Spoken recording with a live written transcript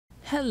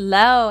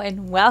Hello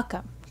and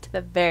welcome to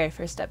the very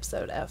first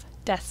episode of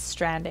Death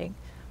Stranding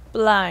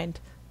Blind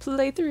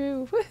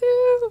Playthrough.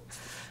 Woohoo!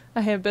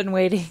 I have been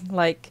waiting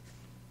like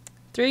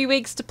 3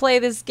 weeks to play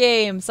this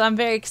game, so I'm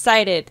very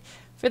excited.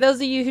 For those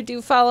of you who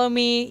do follow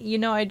me, you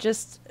know I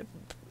just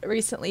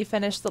recently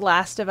finished The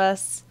Last of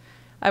Us.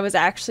 I was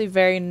actually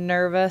very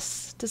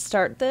nervous to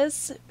start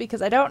this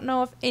because I don't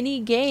know if any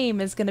game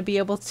is going to be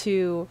able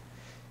to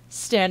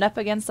stand up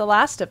against The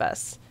Last of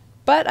Us.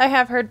 But I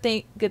have heard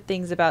good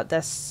things about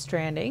Death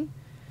Stranding,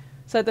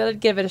 so I thought I'd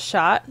give it a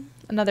shot.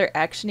 Another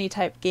action-y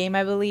type game,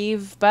 I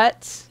believe,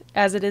 but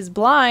as it is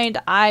blind,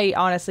 I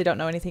honestly don't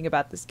know anything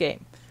about this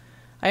game.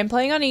 I am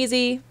playing on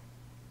easy,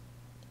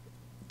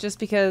 just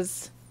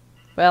because,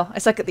 well, I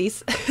suck at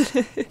these.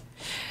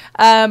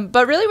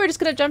 But really, we're just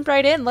going to jump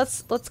right in.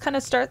 Let's kind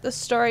of start the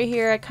story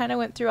here. I kind of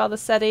went through all the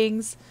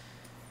settings.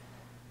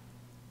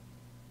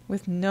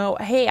 With no,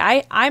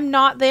 hey, I'm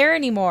not there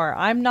anymore.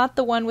 I'm not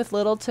the one with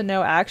little to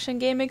no action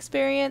game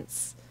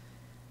experience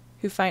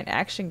who find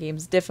action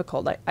games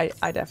difficult. I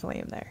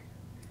definitely am there.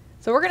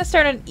 So we're going to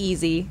start on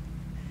easy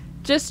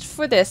just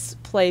for this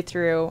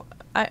playthrough.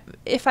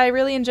 If I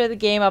really enjoy the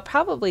game, I'll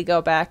probably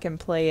go back and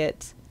play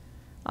it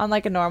on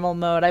like a normal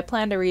mode. I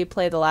plan to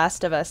replay The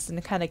Last of Us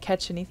and kind of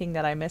catch anything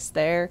that I missed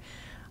there.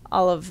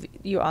 All of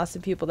you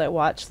awesome people that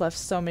watch left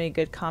so many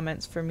good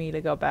comments for me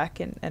to go back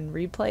and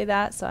replay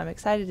that, so I'm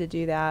excited to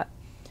do that.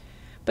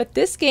 But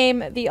this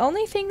game, the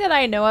only thing that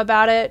I know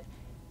about it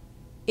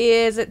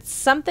is it's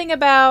something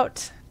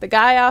about the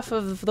guy off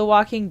of The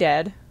Walking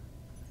Dead,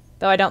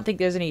 though I don't think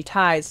there's any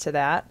ties to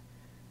that.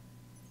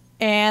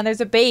 And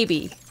there's a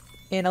baby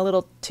in a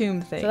little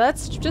tomb thing. So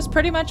that's just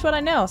pretty much what I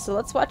know. So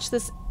let's watch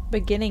this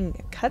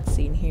beginning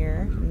cutscene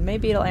here.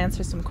 Maybe it'll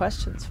answer some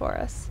questions for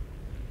us.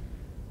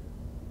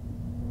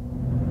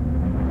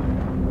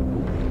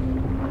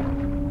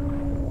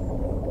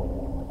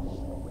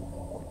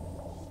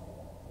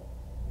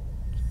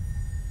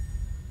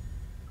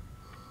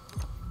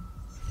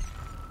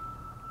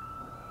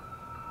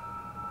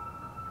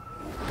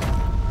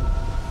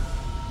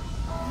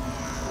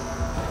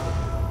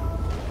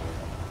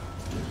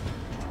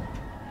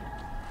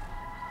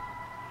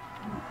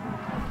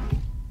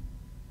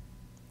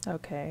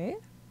 Okay.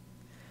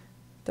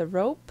 The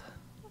rope,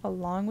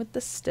 along with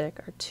the stick,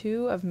 are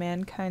two of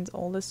mankind's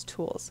oldest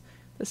tools.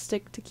 The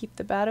stick to keep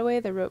the bad away,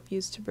 the rope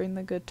used to bring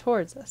the good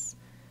towards us.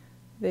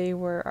 They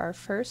were our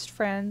first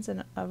friends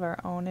and of our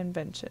own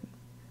invention.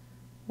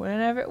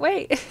 Whenever...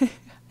 Wait!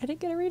 I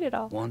didn't get to read it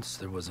all. Once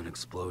there was an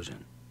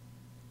explosion.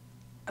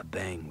 A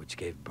bang which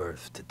gave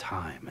birth to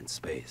time and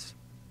space.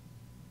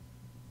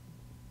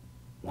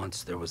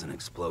 Once there was an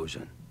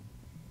explosion.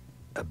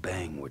 A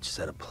bang which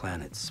set a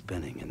planet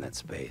spinning in that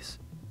space.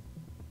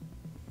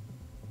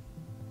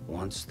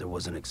 Once there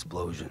was an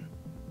explosion.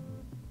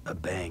 A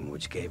bang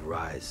which gave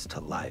rise to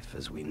life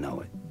as we know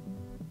it.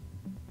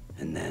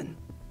 And then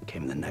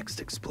came the next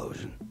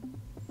explosion.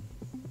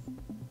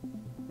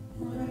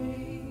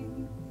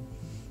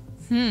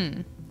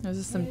 Those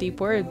are some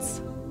deep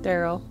words,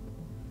 Daryl.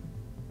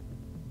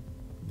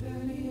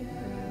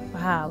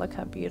 Wow, look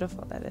how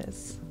beautiful that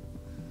is.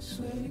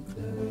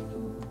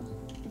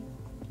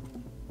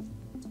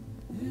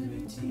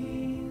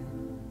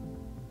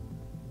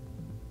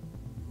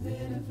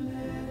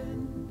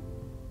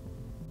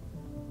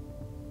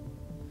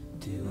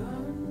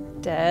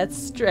 Death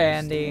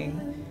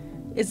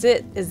Stranding. Is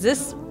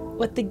this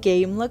what the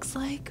game looks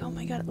like? Oh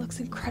my god, it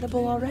looks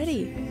incredible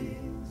already.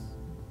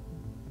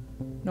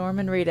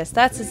 Norman Reedus,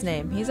 that's his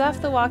name. He's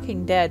off The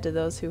Walking Dead to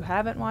those who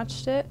haven't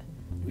watched it.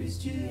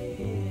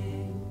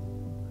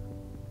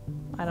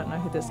 I don't know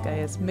who this guy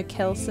is.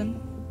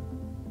 Michelson?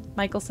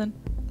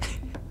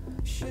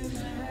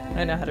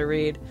 I know how to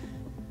read.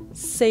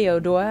 So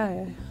do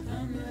I.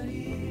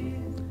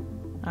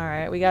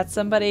 Alright, we got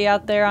somebody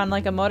out there on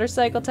like a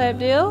motorcycle type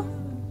deal.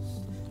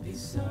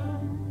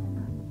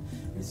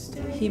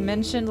 He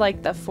mentioned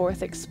like the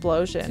fourth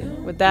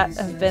explosion. Would that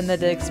have been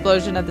the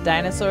explosion of the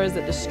dinosaurs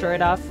that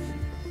destroyed off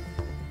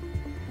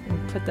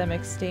and put them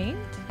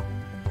extinct?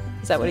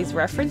 Is that what he's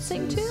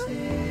referencing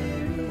to?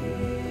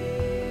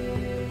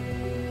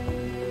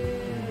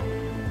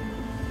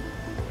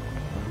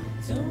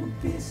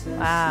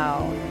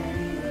 Wow.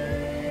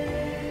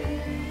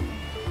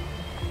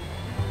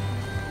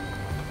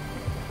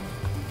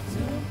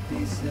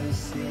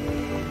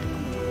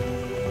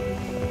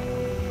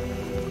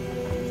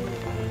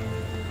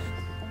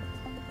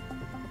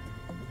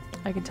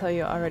 I can tell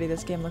you already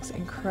this game looks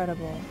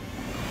incredible.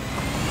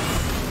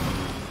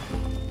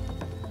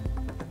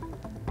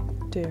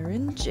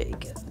 Darren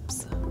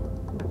Jacobs.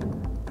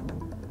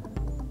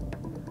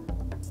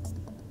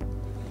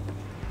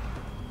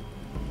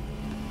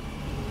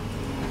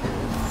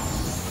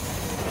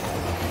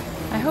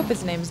 I hope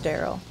his name's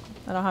Daryl.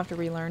 I don't have to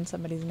relearn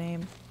somebody's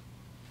name.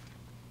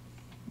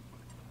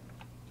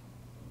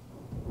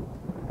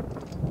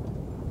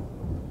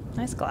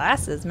 Nice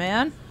glasses,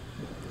 man.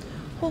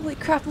 Holy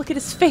crap, look at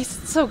his face.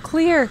 It's so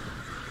clear.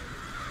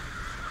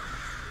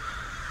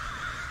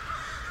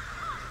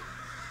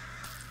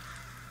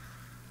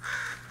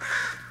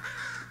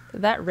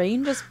 Did that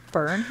rain just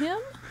burn him?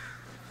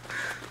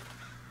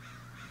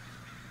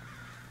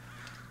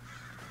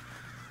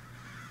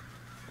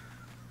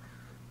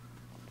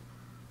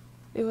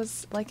 It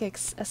was like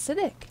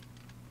acidic.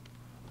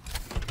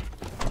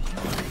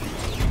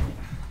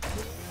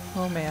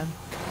 Oh man.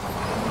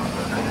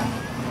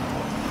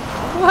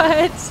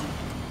 What?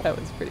 That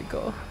was pretty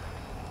cool.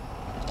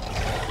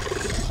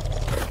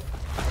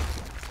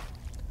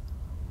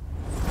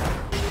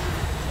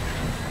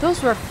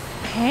 Those were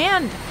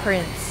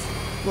handprints.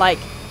 Like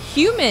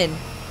human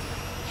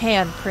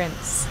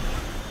handprints.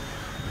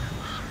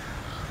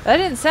 That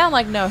didn't sound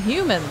like no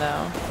human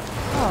though.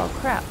 Oh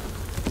crap.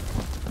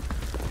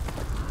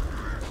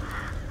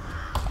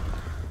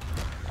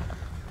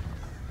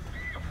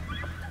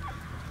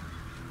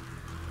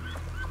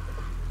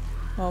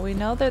 Well, we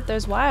know that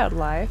there's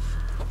wildlife.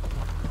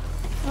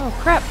 Oh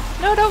crap.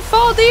 No, don't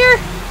fall, dear!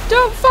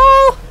 Don't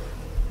fall!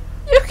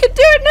 You can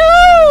do it!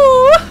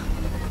 No!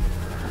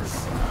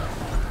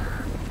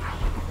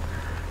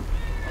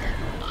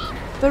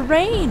 The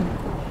rain!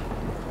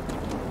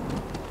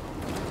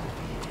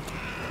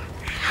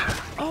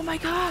 Oh my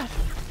god!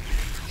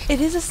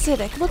 It is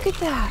acidic. Look at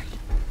that!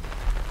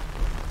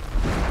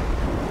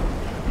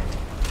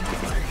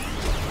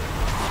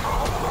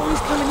 Oh, he's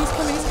coming, he's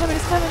coming, he's coming,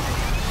 he's coming!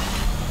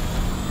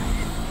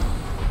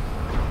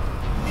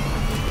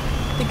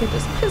 I think I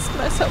just pissed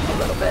myself a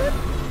little bit.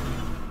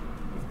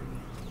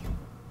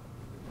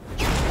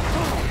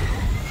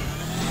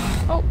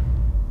 Oh!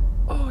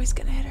 Oh, he's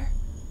gonna hit her.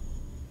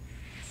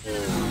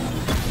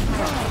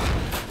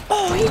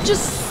 Oh, he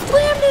just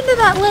slammed into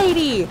that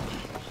lady!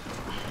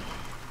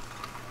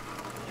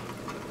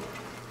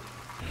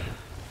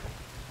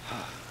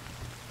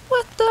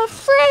 What the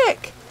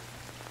frick?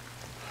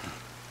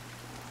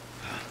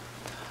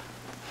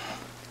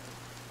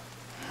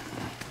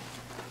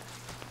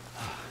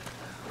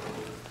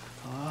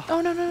 Oh,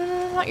 no, no, no,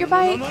 no, not your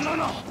bike. No, no, no,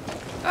 no.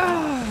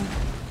 Oh.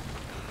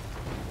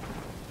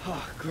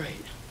 Oh,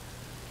 great.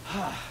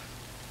 Ah.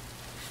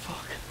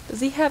 Fuck.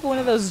 Does he have one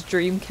of those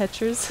dream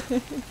catchers?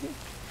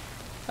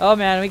 Oh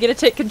man, we gotta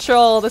take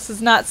control. This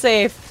is not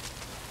safe.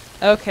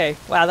 Okay,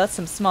 wow, that's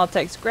some small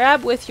text.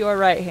 Grab with your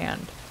right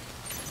hand.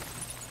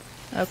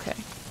 Okay.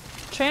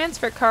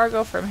 Transfer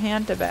cargo from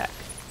hand to back.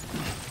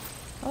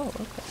 Oh,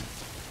 okay.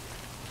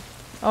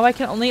 Oh, I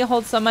can only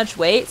hold so much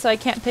weight, so I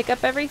can't pick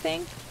up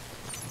everything?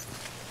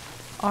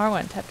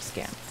 R1, tap to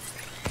scan.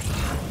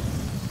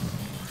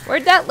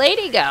 Where'd that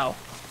lady go?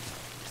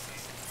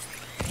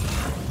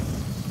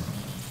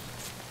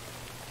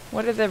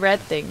 What are the red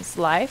things?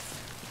 Life?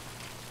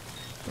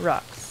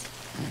 Rocks.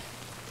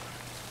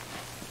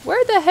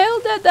 Where the hell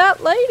did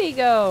that lady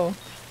go?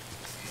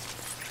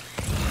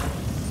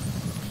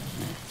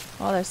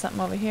 Oh, there's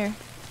something over here.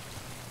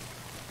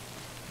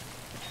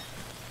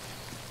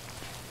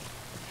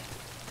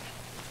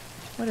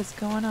 What is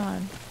going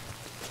on?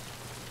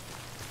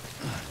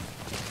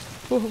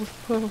 Whoa,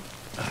 whoa.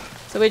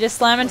 So we just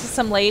slam into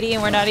some lady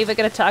and we're not even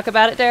gonna talk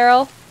about it,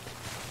 Daryl?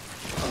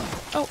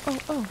 Oh, oh,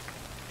 oh.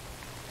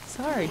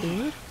 Sorry,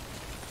 dude.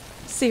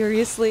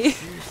 Seriously?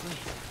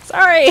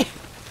 Sorry!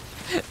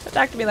 Don't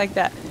talk to me like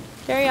that.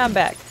 Carry on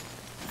back.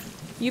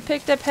 You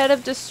picked up head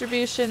of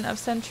distribution of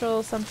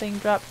central something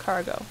drop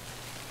cargo.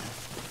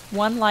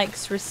 1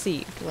 likes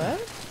received.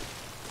 What?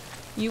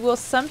 You will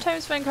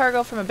sometimes find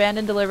cargo from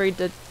abandoned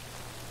deliveries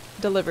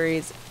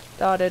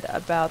dotted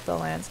about the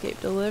landscape.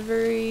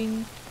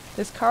 Delivering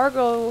this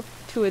cargo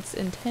to its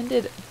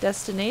intended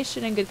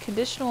destination in good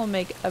condition will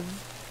make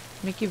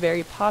you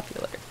very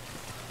popular.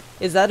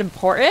 Is that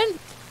important?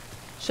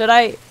 Should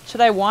I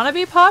want to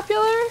be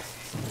popular?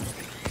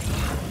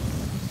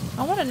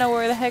 I want to know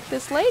where the heck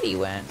this lady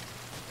went.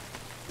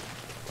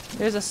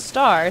 There's a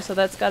star, so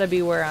that's got to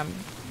be where I'm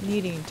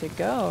needing to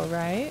go,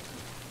 right?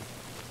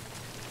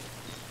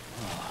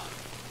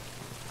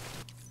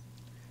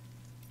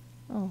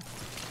 Oh.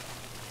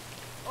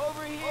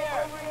 Over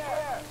here! Over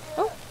here!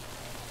 Oh.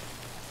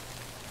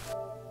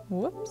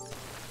 Whoops.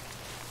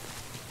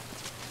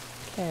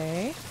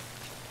 Okay.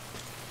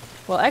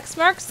 Well, X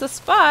marks the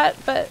spot,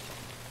 but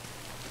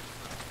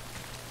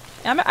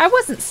I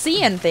wasn't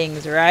seeing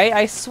things, right?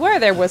 I swear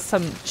there was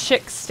some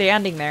chick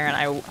standing there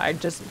and I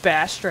just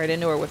bashed right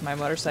into her with my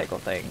motorcycle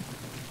thing.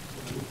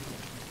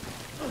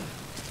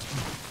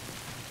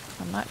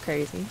 I'm not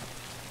crazy.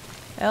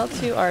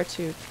 L2,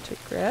 R2 to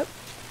grip.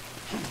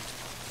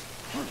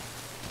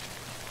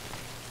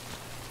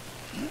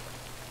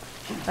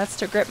 That's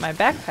to grip my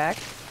backpack.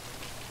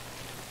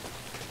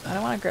 I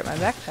don't want to grip my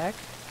backpack.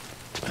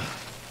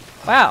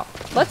 Wow,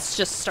 let's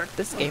just start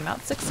this game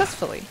out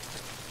successfully.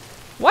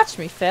 Watch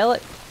me fail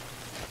at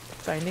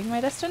finding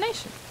my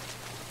destination.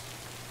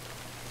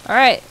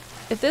 Alright,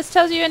 if this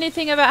tells you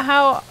anything about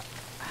how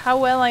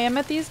well I am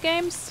at these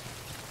games,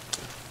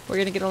 we're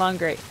gonna get along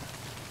great.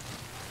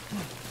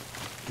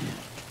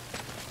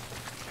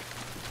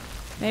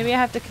 Maybe I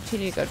have to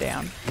continue to go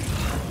down.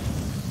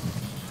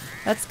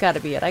 That's gotta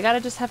be it. I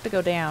gotta just have to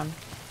go down.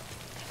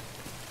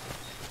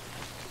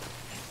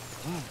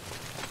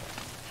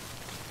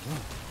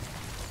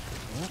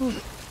 Ooh.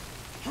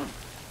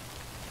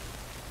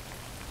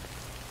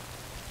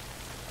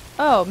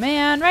 Oh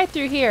man, right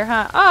through here,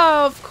 huh?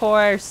 Oh, of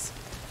course.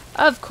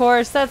 Of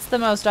course, that's the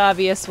most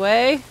obvious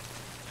way.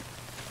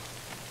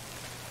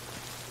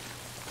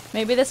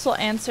 Maybe this will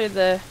answer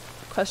the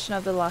question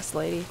of the lost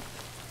lady.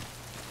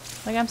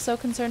 Like, I'm so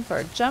concerned for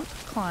her. Jump,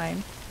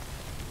 climb.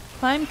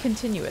 Climb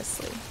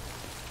continuously.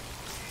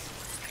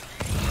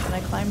 Can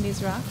I climb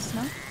these rocks?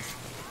 No?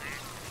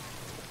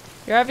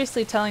 You're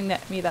obviously telling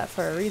me that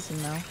for a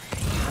reason, though.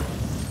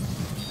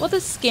 Well, the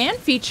scan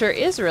feature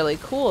is really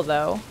cool,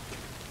 though.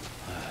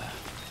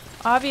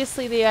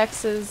 Obviously, the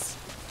X's...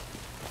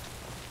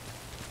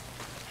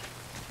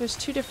 There's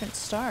 2 different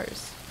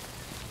stars.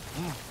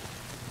 Oh.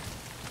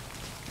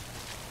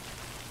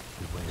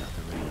 Good way out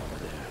the rain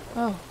over there.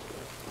 Oh.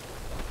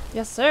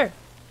 Yes, sir.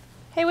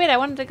 Hey, wait, I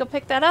wanted to go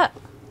pick that up.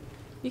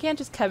 You can't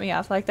just cut me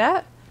off like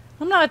that.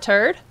 I'm not a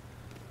turd.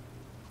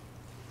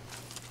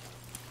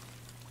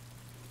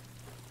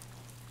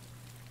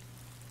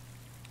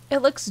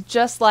 It looks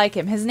just like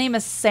him. His name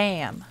is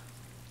Sam.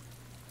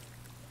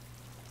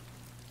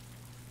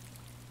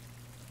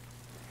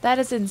 That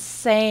is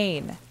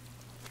insane.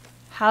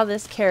 How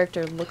this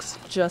character looks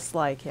just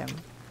like him.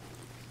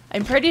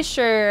 I'm pretty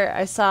sure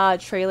I saw a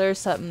trailer or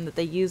something that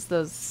they use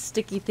those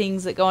sticky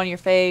things that go on your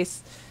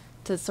face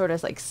to sort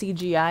of like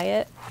CGI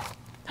it.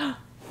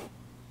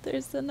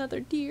 There's another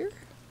deer.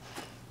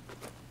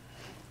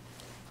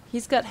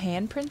 He's got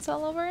handprints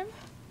all over him.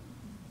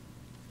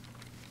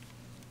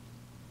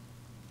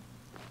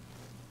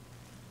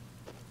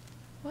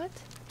 What?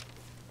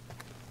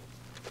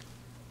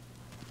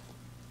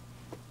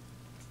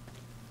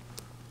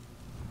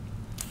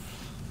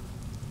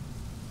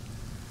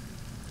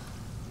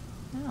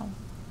 No.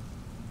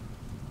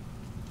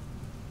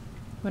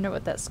 Wonder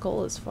what that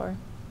skull is for.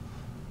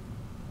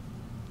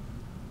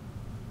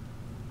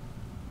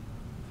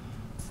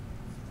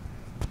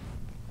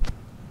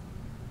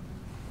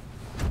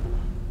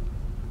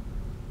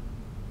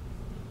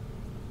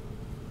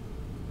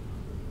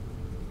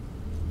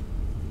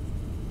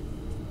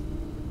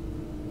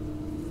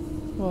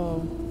 Whoa,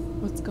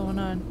 what's going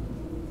on?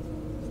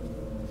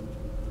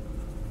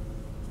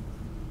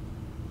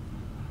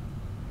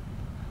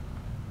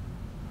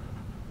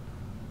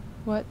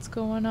 What's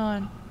going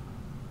on?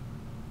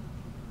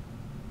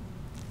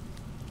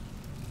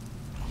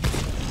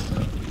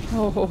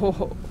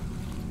 Oh.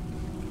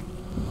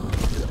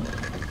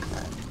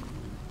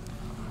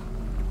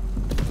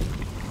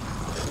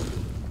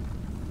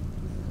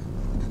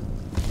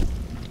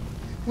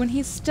 When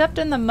he stepped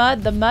in the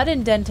mud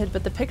indented,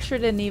 but the picture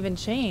didn't even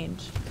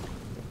change.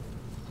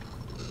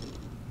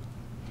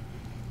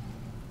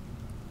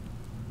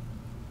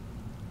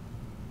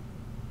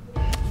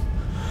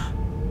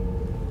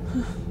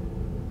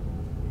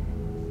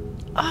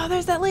 Oh,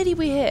 there's that lady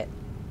we hit.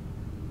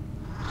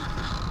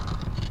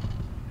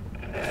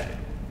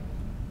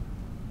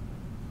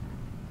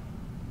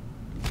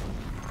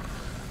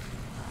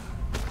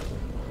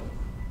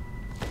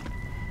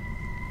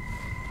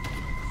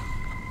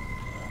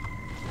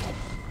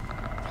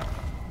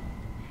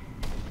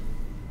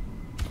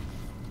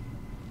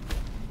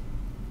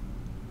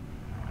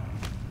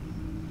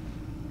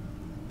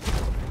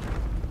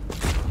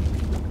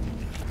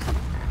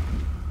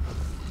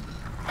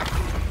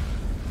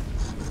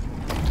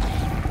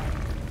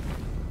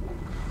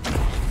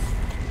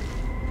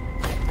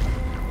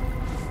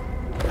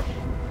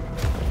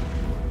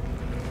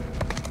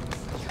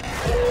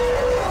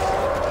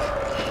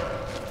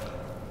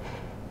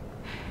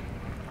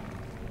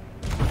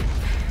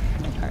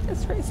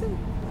 Racing.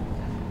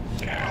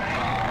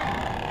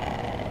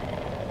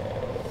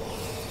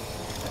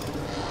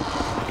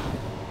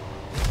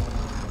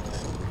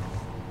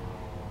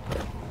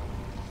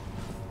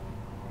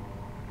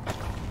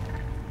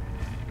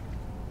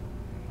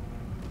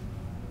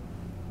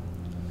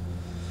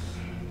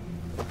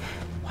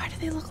 Why do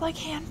they look like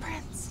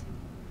handprints?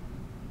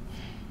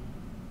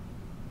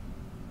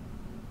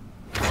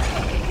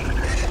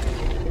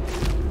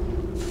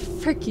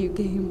 Frick you,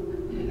 game.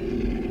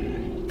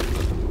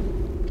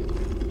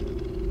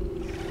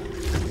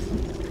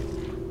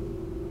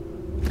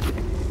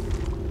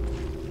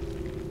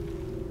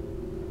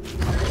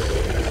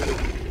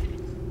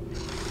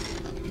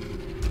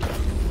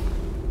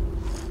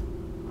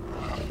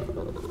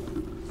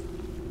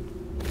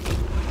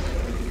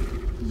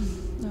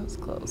 That was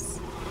close.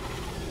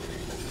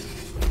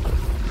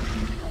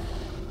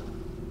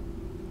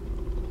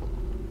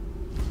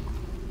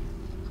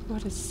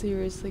 What is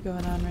seriously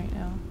going on right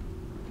now?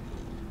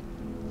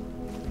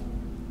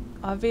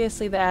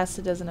 Obviously the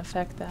acid doesn't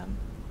affect them.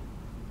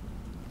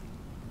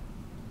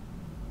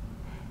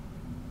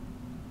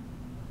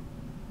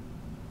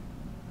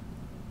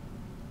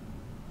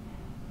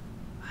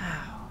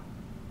 Wow.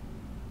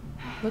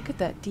 Look at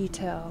that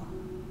detail.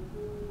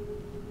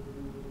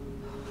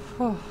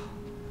 Oh.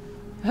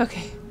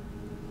 Okay.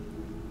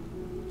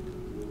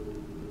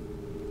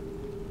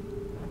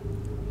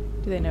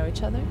 Do they know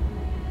each other?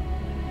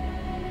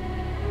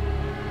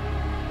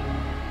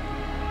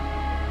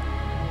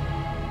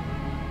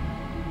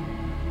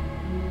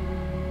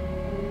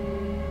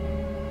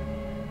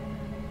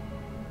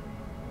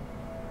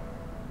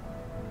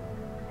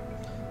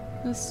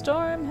 The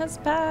storm has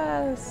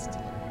passed.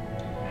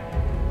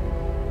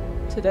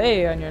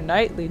 Today on your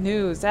nightly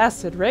news,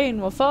 acid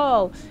rain will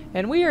fall,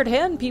 and weird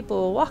hand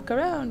people will walk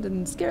around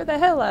and scare the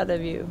hell out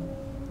of you.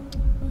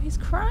 Oh, he's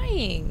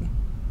crying.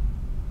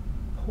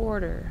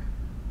 Porter.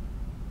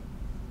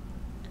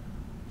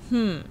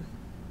 I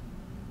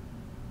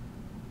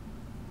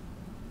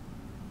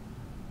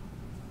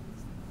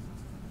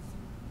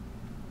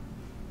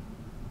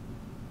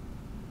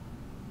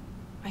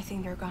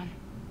think they're gone.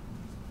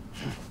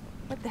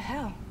 What the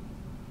hell?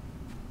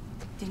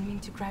 Didn't mean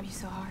to grab you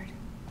so hard.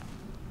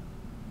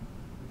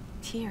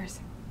 Tears.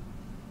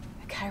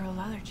 A chiral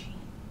allergy.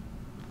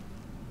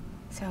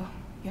 So,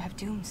 you have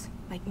dooms,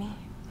 like me.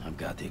 I've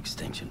got the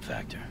extinction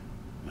factor,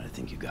 but I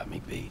think you got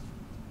me beat.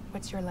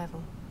 What's your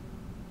level?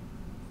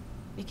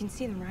 You can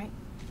see them, right?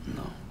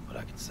 No, but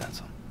I can sense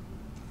them.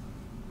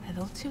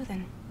 Level 2,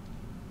 then.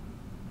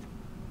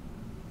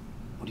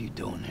 What are you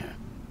doing here?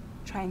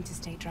 Trying to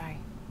stay dry.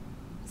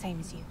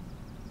 Same as you.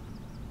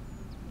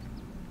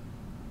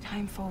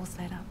 Timefall's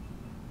let up.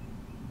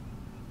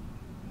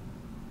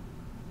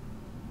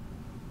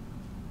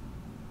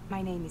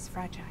 My name is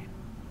Fragile.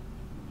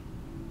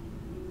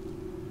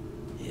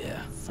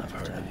 Yeah, I've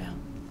heard of you.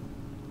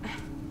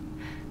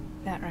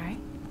 That right?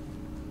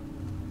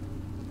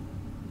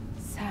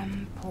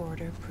 Sam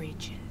Porter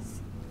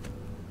Bridges.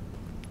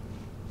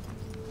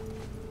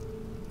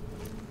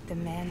 The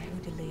man who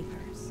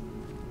delivers.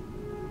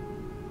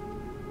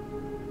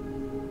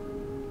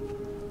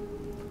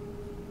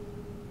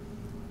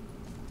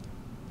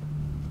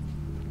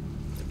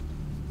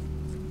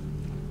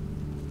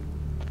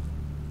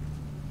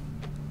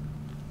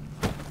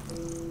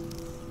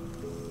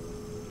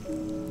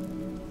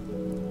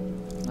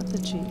 What's the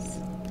cheese?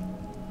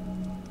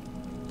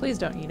 Please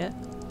don't eat it.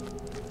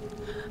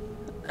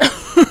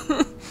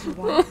 You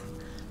want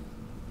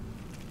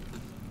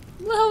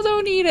No,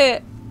 don't eat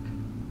it.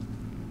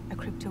 a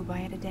crypto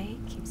bite a day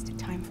keeps the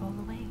timefall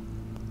away.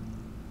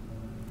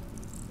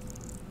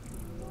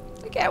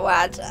 I can't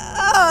watch.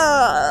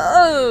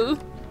 Oh.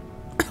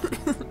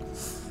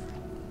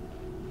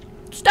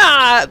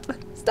 Stop!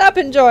 Stop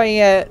enjoying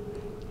it.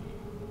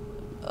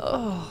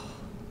 Oh.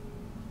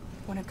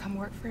 Wanna come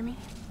work for me?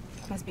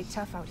 Must be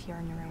tough out here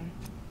on your own.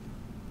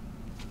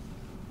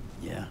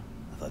 Yeah,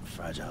 I thought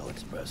Fragile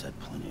Express had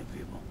plenty of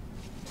people.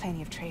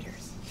 Plenty of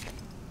traitors.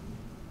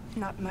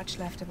 Not much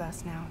left of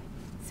us now,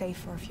 save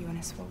for a few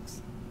honest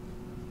folks.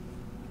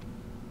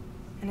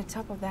 And on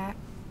top of that,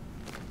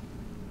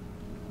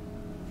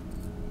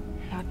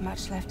 not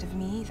much left of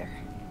me either.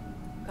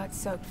 Got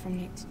soaked from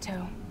neck to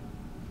toe.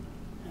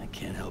 I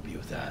can't help you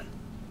with that.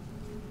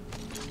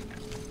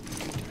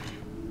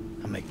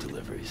 I make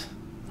deliveries,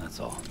 that's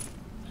all.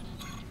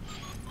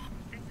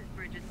 This is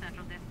Bridges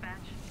Central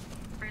Dispatch.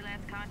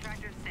 Freelance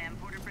contractor Sam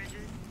Porter Bridges.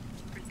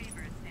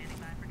 Receiver is standing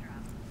by for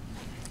drop.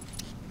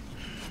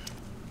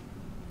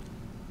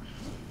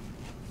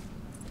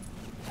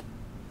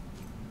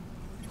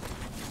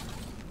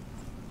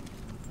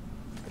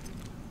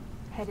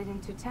 Headed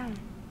into town.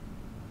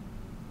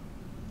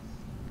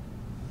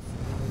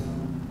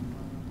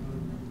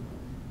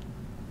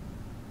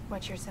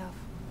 Watch yourself.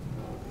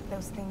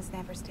 Those things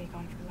never stay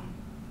gone for long.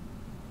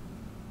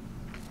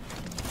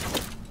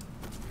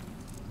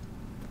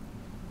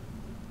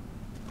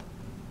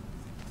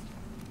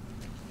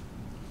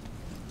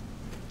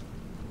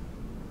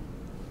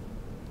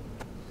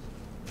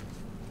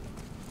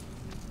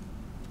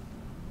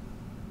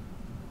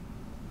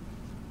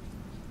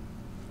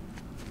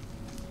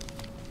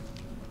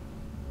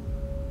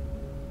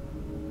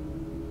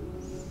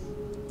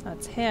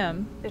 That's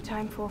him. The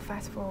timefall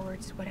fast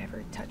forwards whatever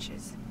it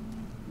touches.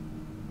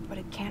 But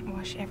it can't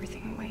wash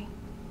everything away.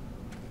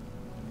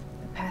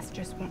 The past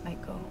just won't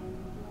let go.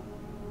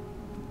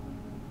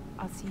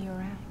 I'll see you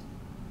around.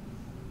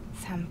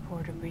 Sam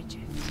Porter Bridges.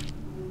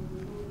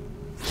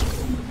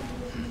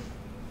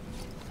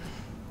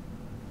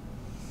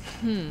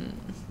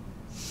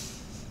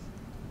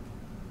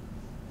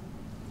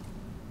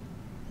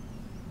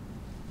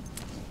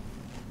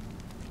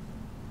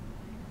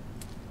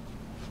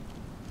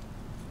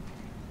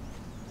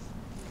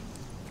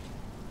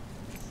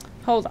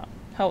 Hold on.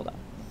 Hold on.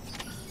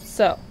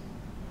 So,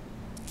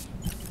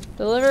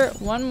 deliver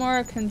one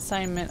more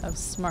consignment of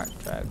smart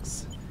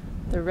drugs.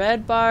 The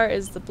red bar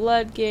is the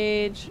blood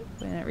gauge.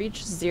 When it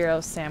reaches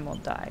 0, Sam will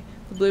die.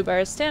 The blue bar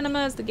is stamina.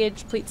 As the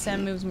gauge depletes,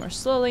 Sam moves more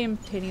slowly and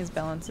maintaining his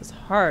balance is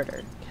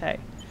harder. Okay.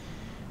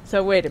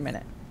 So wait a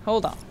minute.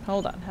 Hold on.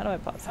 Hold on. How do I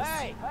pause this?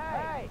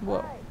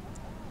 Whoa.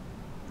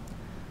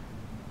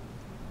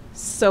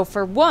 So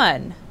for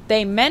one,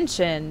 they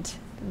mentioned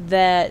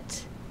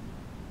that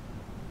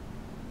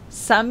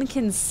some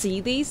can see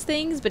these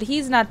things, but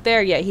he's not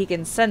there yet. He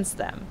can sense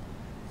them.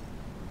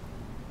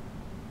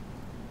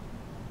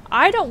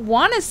 I don't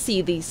want to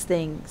see these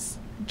things.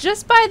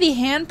 Just by the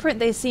handprint,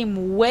 they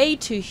seem way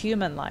too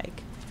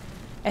human-like.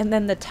 And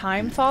then the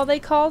timefall, they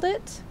called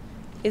it.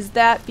 Is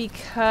that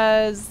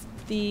because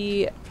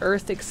the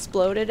Earth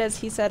exploded, as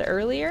he said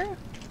earlier?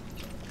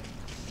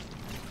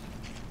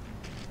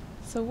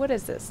 So what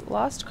is this?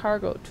 Lost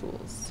cargo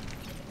tools.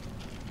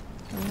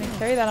 I'm gonna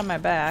carry that on my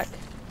back.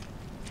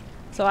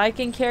 So I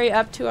can carry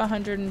up to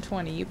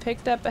 120. You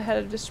picked up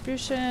ahead of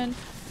distribution.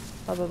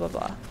 Blah, blah, blah,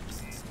 blah.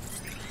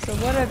 So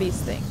what are these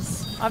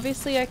things?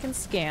 Obviously I can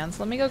scan.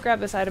 So let me go grab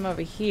this item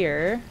over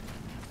here.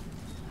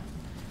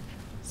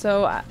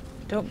 So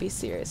don't be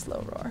serious,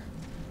 low roar.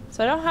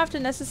 So I don't have to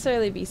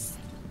necessarily be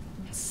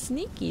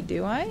sneaky,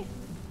 do I?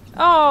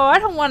 Oh, I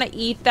don't want to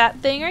eat that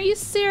thing. Are you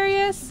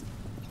serious?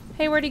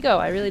 Hey, where'd he go?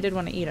 I really did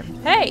want to eat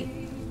him.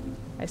 Hey!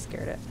 I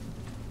scared it.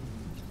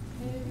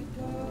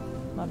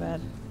 My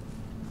bad.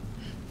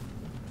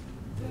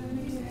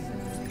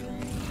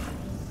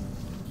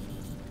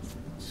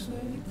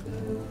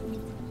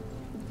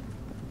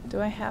 Do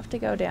I have to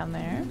go down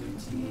there?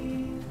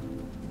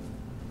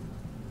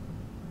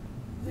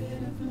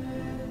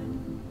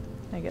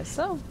 I guess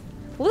so.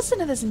 Listen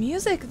to this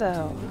music,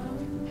 though.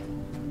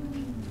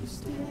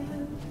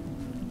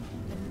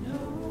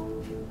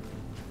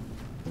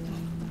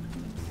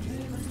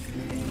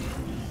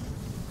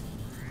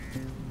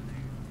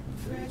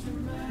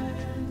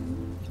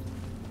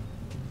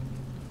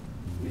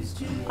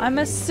 I'm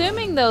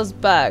assuming those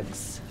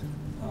bugs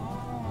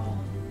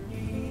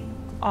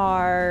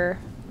are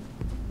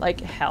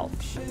like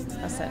health,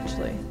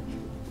 essentially.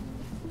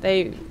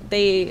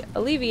 They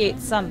alleviate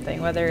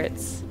something, whether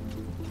it's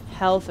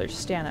health or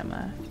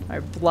stamina,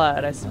 or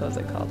blood, I suppose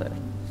they called it.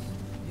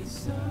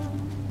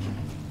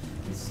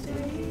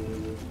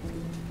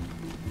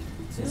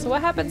 So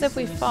what happens if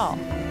we fall?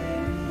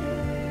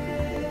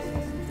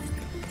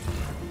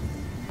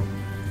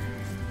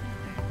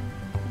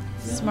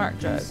 Smart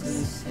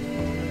drugs.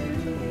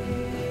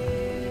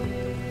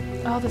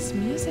 Oh, this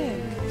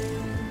music.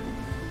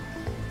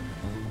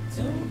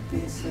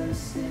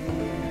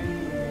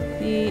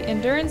 The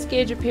endurance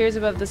gauge appears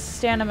above the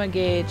stamina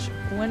gauge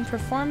when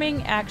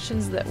performing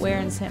actions that wear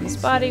in Sam's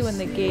body. When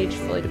the gauge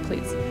fully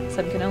depletes,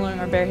 Sam can no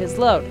longer bear his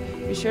load.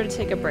 Be sure to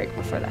take a break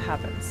before that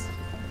happens.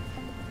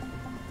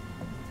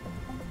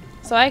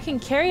 So I can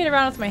carry it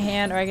around with my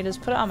hand, or I can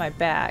just put it on my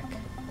back.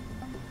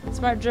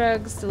 Smart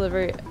drugs,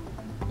 delivery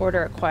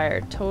order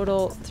acquired.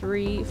 Total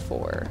 3,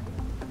 4.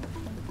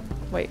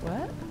 Wait,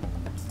 what?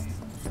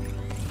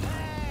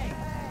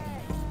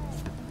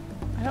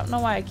 I don't know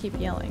why I keep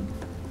yelling.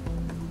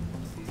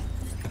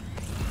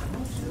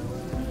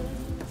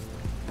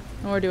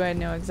 Nor do I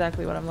know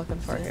exactly what I'm looking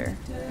for here.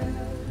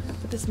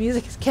 But this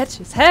music is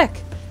catchy as heck!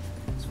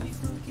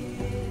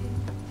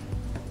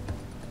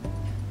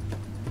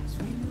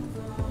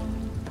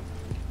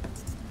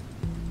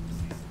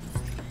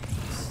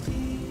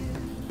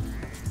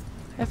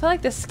 I feel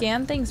like the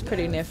scan thing's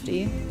pretty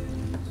nifty,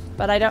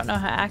 but I don't know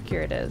how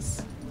accurate it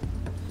is.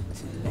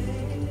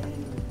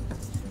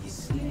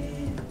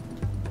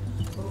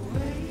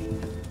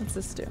 What's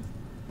this do?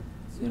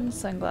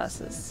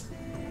 Sunglasses.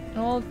 An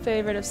old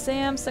favorite of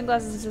Sam,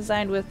 sunglasses is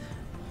designed with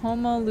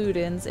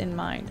homoludins in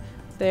mind.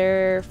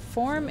 Their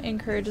form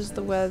encourages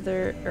the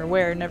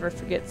wearer never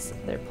forgets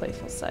their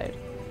playful side.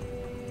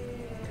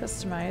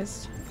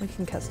 Customized. We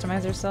can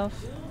customize ourselves.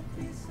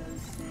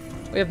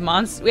 We have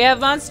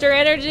monster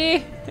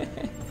energy.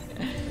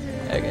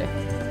 Okay.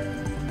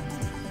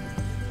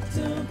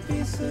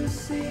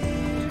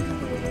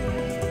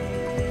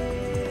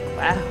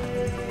 Wow.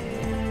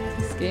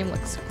 This game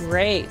looks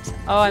great.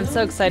 Oh, I'm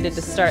so excited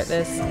to start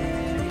this.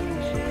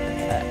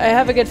 I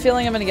have a good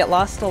feeling I'm going to get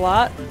lost a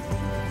lot.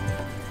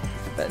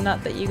 But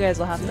not that you guys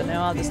will have to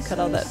know. I'll just cut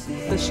all the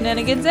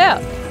shenanigans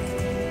out.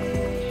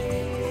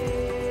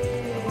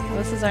 Well,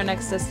 this is our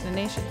next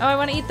destination. Oh, I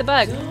want to eat the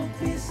bug.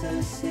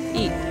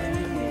 Eat.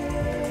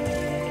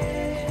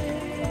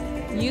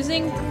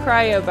 Using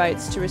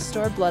cryobites to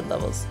restore blood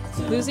levels.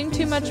 Losing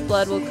too much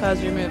blood will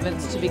cause your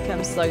movements to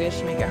become sluggish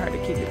and make it hard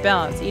to keep your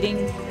balance. Eating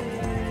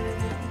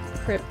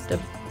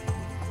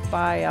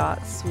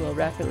cryobiotes will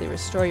rapidly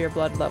restore your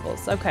blood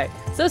levels. Okay,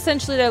 so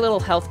essentially they're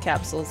little health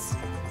capsules.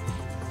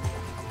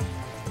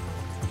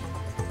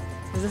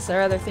 Is this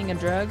our other thing of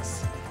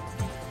drugs?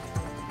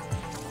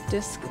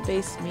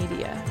 Disc-based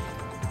media.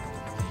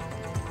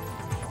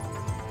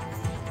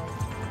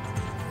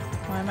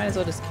 Well, I might as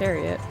well just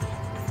carry it.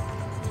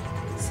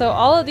 So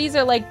all of these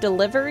are like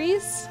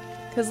deliveries?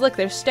 Because look,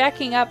 they're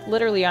stacking up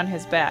literally on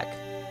his back.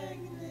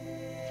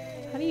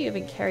 How do you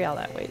even carry all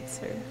that weight,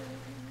 sir?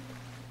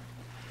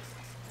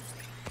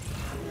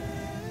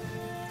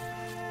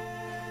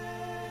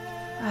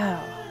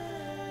 Wow.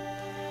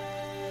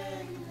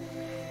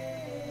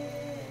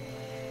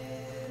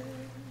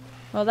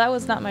 Well, that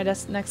was not my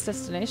next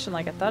destination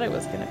like I thought it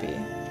was going to be.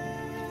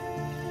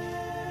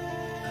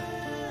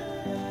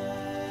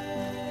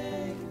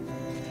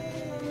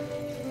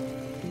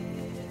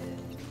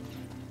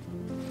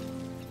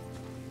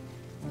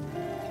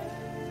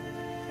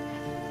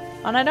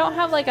 And I don't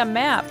have like a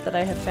map that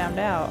I have found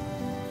out.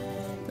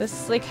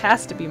 This like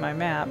has to be my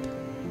map.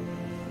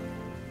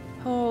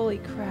 Holy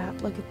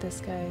crap, look at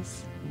this,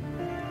 guys.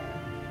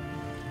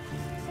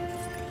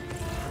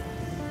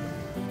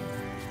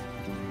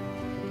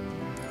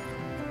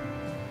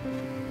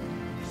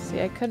 See,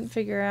 I couldn't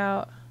figure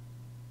out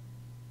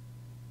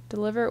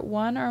Deliver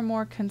one or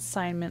more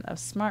consignment of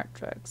smart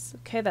drugs.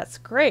 Okay, that's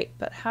great,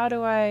 but how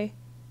do I...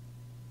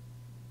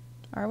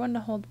 R1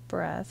 to hold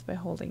breath by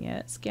holding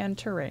it. Scan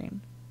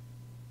terrain.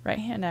 Right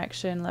hand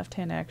action, left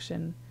hand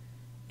action.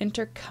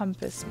 Enter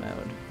compass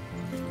mode.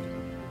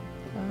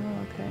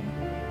 Oh, okay.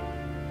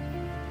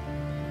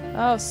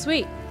 Oh,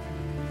 sweet.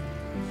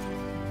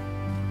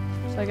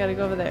 So I gotta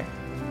go over there.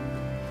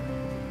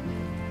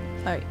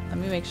 Alright, let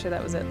me make sure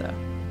that was it though.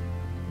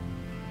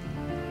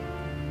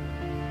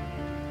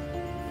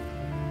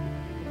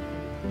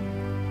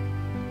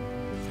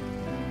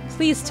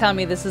 Please tell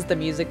me this is the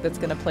music that's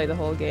gonna play the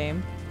whole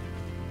game.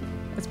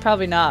 It's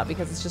probably not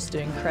because it's just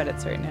doing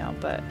credits right now,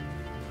 but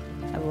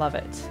I love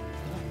it.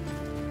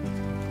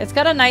 It's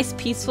got a nice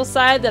peaceful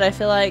side that I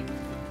feel like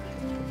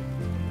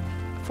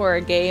for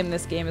a game,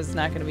 this game is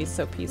not gonna be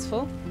so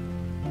peaceful.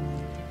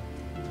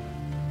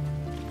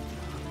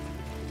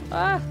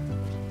 Ah,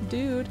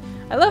 dude.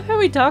 I love how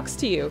he talks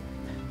to you.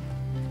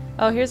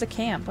 Oh, here's a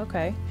camp.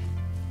 Okay.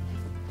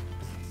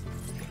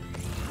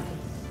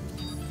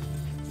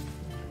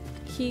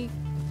 Key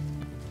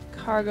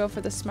cargo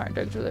for the smart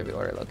drug delivery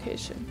order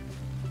location.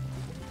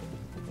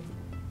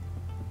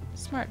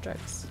 Smart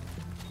drugs.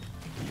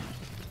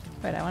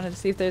 Wait, I wanted to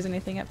see if there's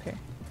anything up here.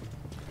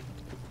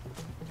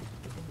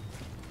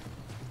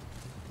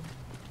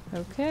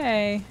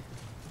 Okay.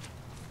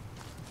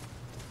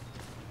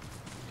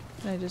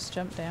 Can I just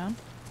jump down?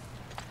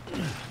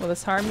 Will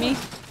this harm me?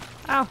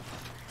 Ow!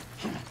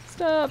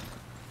 Stop!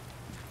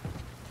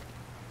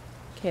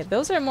 Okay,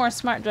 those are more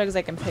smart drugs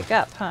I can pick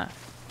up, huh?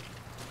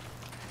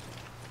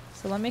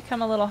 So let me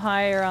come a little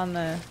higher on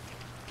the...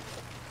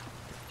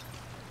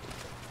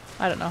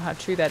 I don't know how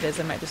true that is.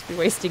 I might just be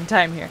wasting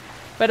time here.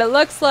 But it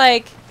looks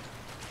like...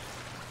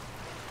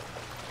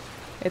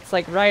 it's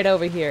like right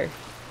over here.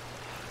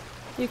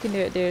 You can do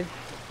it, dude.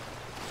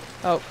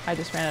 Oh, I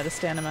just ran out of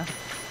stamina.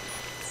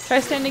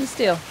 Try standing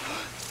still.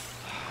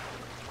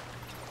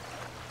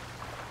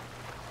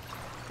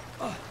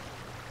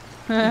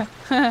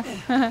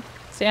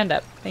 Stand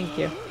up. Thank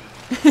you.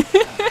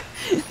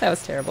 That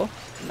was terrible.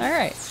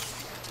 Alright.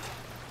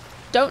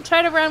 Don't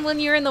try to run when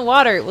you're in the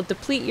water. It will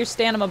deplete your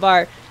stamina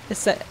bar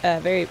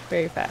very,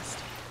 very fast.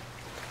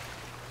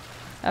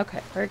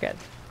 Okay, we're good.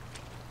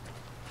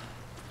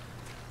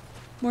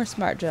 More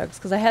smart drugs,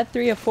 because I had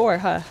 3 of 4,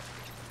 huh?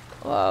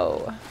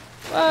 Whoa.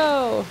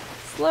 Whoa.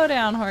 Slow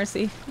down,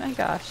 horsey. My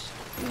gosh.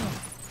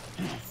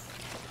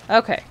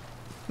 Okay.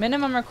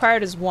 Minimum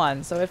required is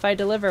 1, so if I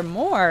deliver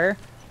more,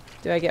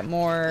 do I get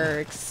more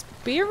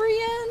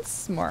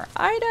experience? More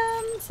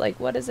items? Like,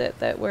 what is it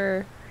that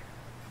we're...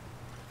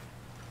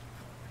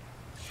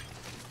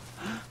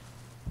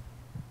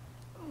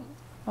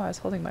 Oh, I was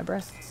holding my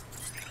breath.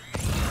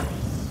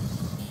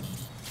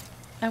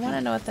 I want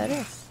to know what that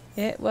is.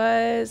 It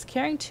was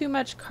carrying too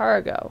much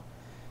cargo.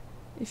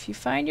 If you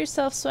find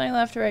yourself swaying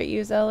left or right,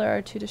 use L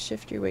or R2 to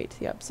shift your weight to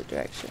the opposite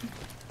direction.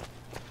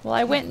 Well,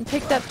 I went and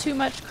picked up too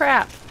much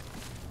crap.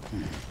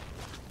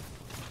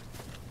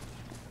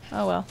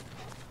 Oh well.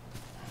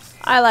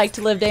 I like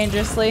to live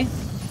dangerously.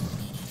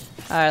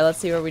 Alright, let's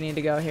see where we need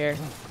to go here.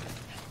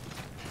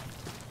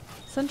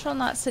 Central,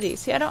 not city.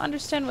 See, I don't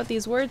understand what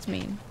these words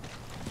mean.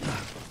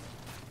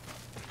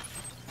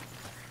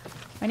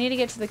 I need to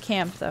get to the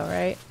camp though,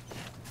 right?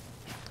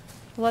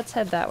 Well, let's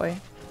head that way.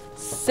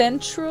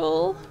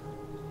 Central...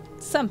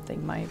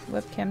 something. My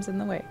webcam's in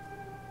the way.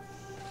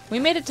 We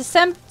made it to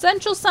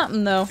Central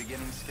something though.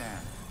 Beginning scan.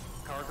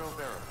 Cargo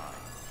verified.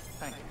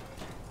 Thank you.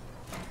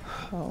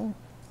 Oh.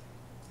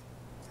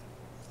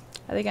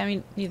 I think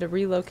I need to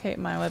relocate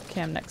my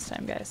webcam next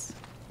time, guys.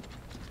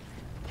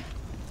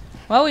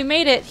 Well, we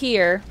made it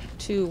here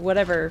to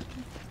whatever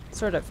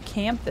sort of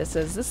camp this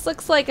is. This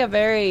looks like a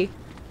very...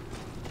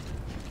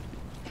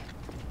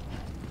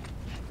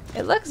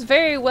 it looks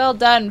very well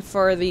done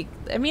for the...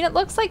 I mean, it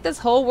looks like this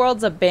whole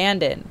world's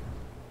abandoned.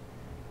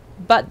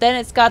 But then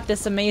it's got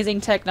this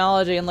amazing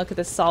technology, and look at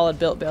this solid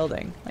built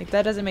building. Like,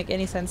 that doesn't make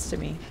any sense to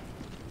me.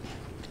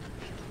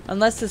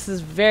 Unless this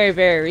is very,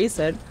 very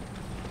recent.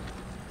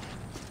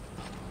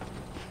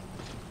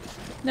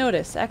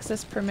 Notice,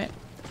 access permit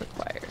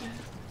required.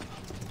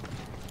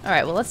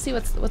 Alright, well, let's see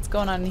what's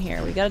going on in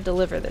here. We gotta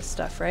deliver this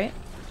stuff, right?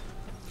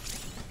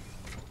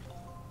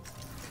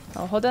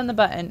 Oh, hold down the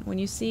button. When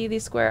you see the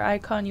square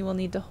icon, you will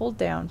need to hold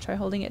down. Try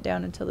holding it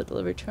down until the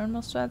delivery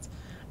terminal starts.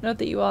 Note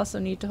that you also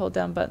need to hold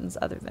down buttons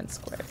other than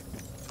square.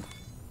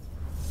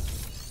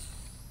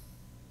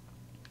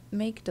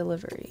 Make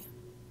delivery.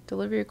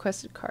 Delivery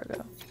requested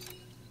cargo.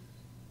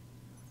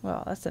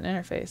 Well, that's an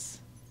interface.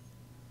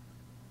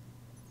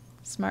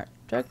 Smart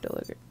drug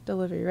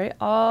delivery, right?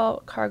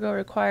 All cargo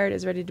required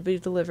is ready to be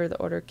delivered. The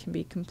order can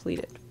be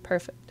completed.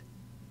 Perfect.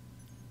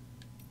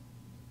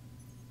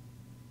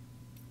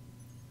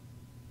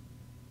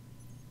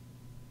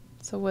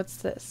 So what's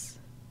this?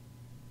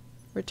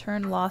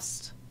 Return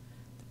lost.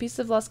 The piece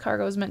of lost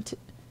cargo was meant.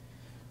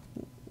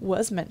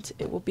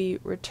 It will be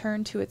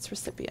returned to its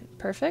recipient.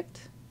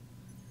 Perfect.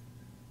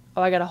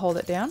 Oh, I gotta hold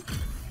it down.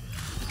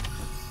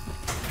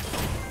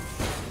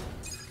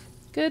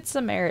 Good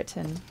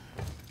Samaritan.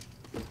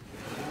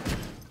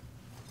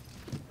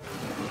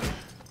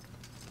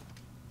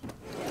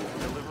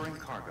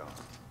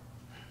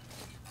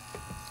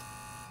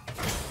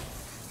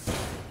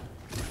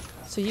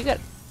 So you got...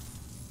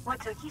 What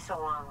took you so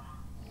long?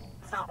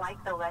 It's not like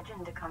the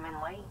legend to come in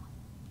late.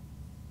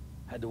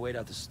 Had to wait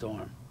out the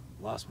storm.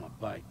 Lost my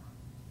bike.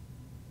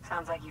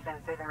 Sounds like you've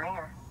been through the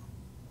ringer.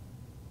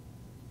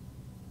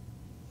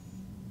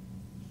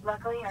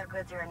 Luckily, our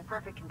goods are in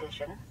perfect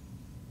condition.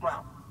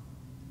 Well,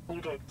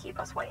 you did keep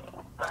us waiting,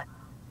 but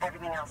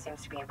everything else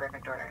seems to be in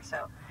perfect order,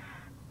 so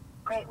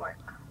great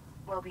work.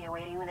 We'll be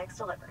awaiting the next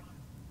delivery.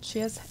 She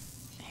has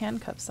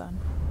handcuffs on.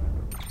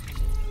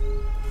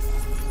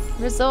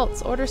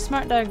 Results. Order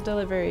smart dog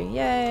delivery.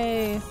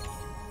 Yay.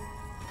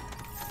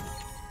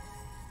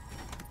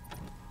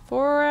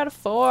 4 out of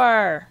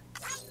 4.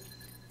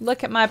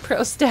 Look at my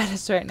pro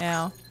status right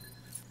now.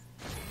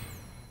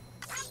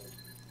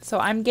 So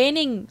I'm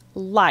gaining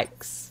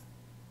likes.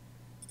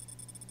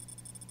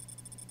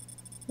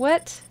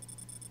 What?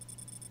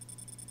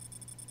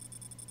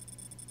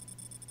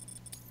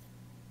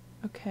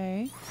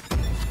 Okay.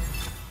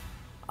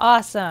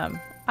 Awesome.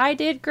 I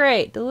did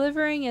great.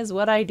 Delivering is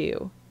what I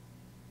do.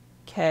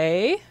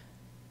 Okay.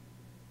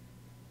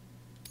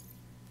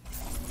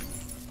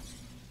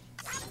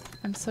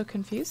 I'm so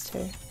confused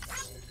here.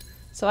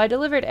 So I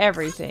delivered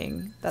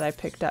everything that I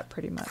picked up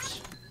pretty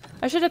much.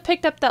 I should have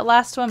picked up that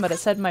last one, but it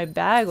said my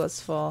bag was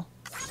full.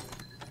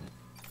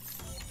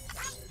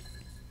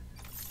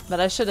 But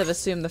I should have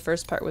assumed the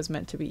first part was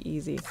meant to be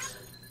easy.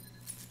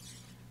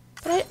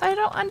 But I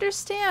don't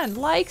understand.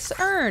 Likes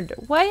earned.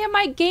 Why am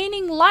I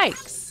gaining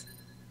likes?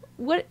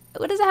 What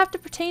does it have to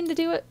pertain to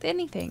do with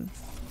anything?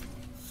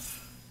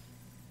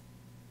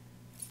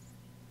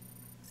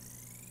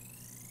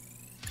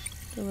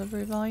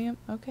 Delivery volume.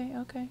 Okay,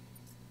 okay.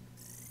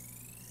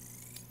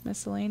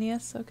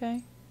 Miscellaneous.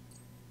 Okay.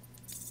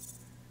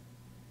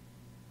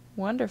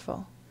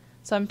 Wonderful.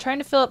 So I'm trying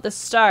to fill up the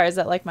star. Is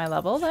that like my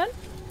level then?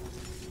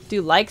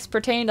 Do likes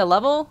pertain to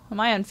level?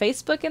 Am I on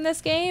Facebook in this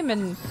game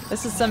and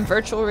this is some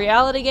virtual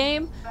reality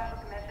game? Special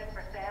commission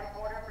for Sam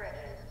Porter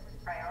Bridges.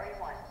 Priority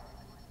 1.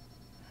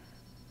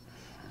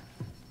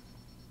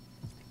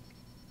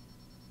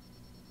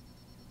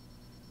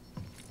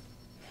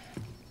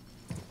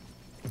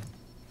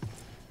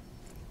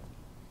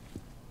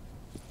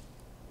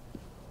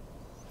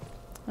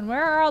 And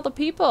where are all the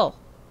people?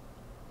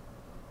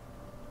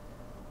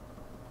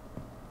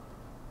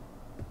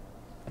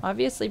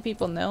 Obviously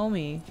people know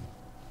me.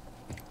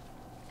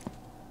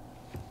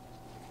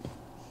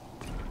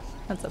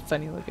 That's a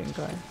funny looking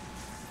car.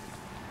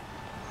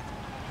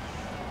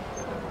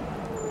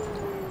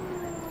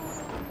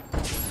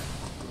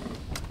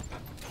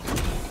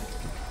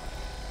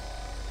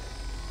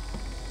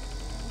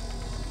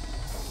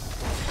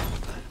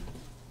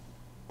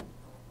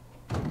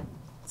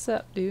 What's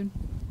up, dude?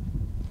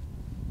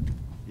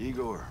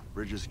 Igor,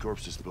 Bridges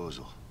Corpse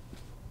Disposal.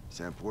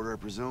 Sam Porter, I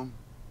presume?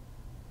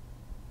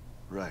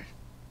 Right.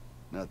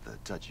 Not the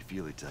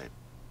touchy-feely type.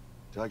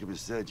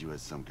 Documents said you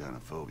had some kind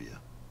of phobia.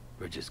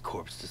 Bridges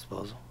corpse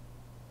disposal?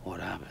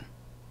 What happened?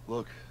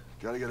 Look,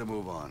 gotta get a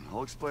move on.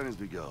 I'll explain as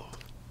we go.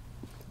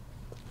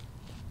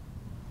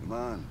 Come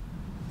on.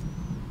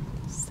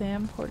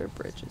 Sam Porter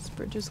Bridges.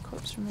 Bridges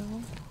corpse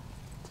removal.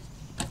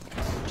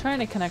 Trying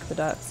to connect the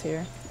dots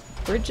here.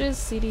 Bridges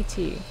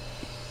CDT.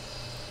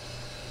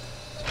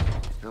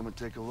 Come and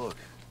take a look.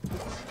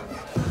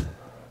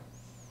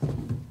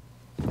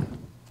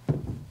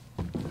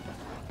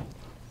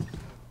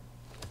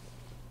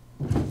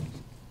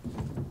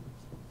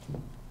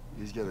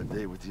 He's got a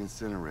date with the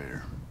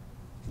incinerator.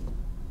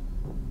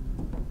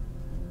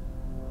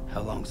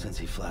 How long since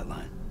he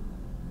flatlined?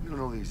 We don't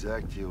know the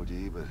exact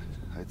TOD, but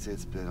I'd say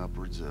it's been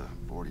upwards of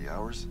 40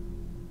 hours.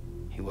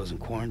 He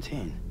wasn't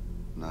quarantined.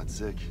 Not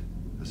sick.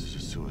 This is a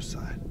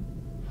suicide.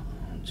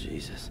 Oh,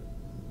 Jesus.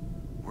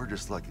 We're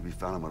just lucky we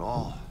found him at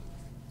all.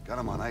 Got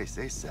him on ice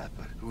ASAP,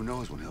 but who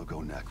knows when he'll go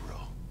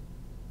necro.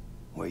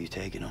 Where you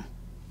taking him?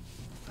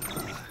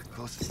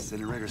 Closest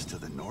incinerator's to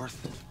the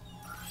north.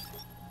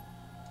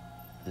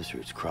 This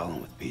route's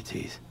crawling with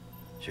BTs.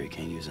 Sure you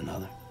can't use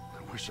another?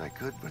 I wish I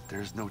could, but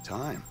there's no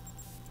time.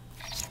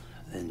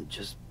 Then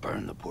just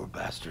burn the poor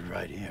bastard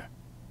right here.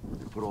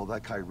 To put all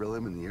that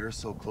chiralium in the air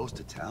so close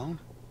to town?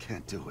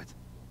 Can't do it.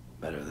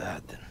 Better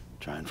that than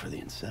trying for the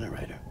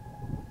incinerator.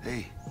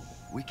 Hey,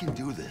 we can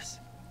do this.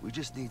 We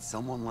just need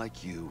someone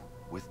like you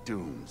with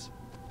dooms.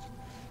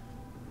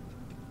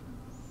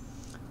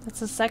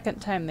 That's the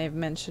second time they've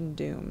mentioned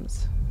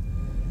dooms.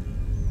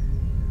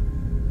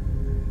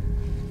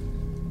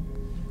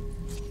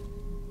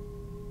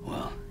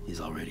 Well, he's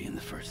already in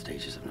the first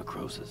stages of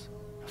necrosis.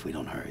 If we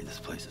don't hurry, this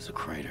place is a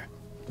crater.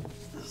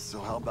 So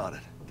how about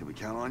it? Can we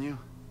count on you?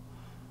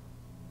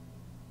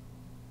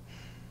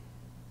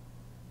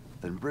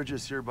 Then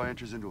Bridges hereby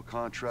enters into a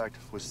contract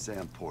with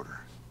Sam Porter.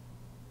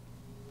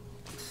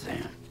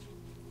 Sam.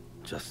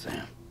 Just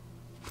Sam.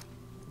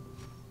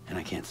 And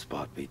I can't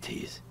spot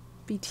BTs.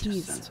 Just sense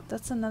BTs. 'em.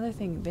 That's another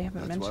thing they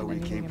haven't That's why mentioned we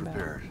anything came about.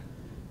 prepared.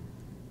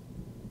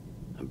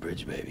 A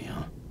bridge baby,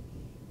 huh?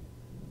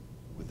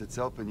 With its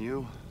helping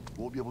you,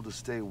 we'll be able to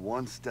stay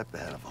one step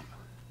ahead of them.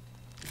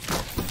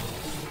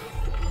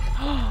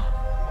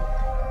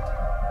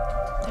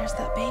 There's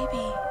that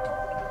baby.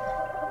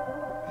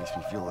 Makes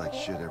me feel like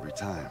shit every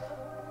time.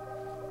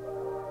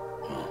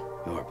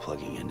 Well, you are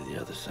plugging into the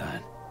other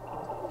side.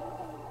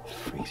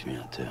 Freaks me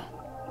out too.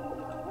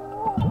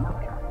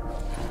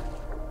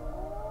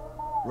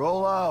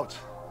 Roll out.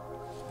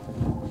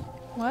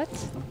 What?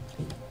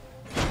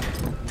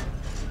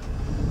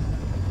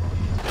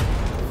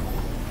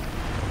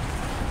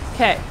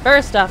 Okay,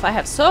 first off, I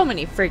have so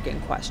many freaking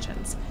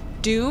questions.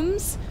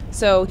 Dooms?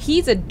 So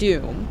he's a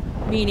doom,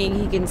 meaning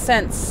he can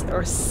sense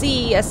or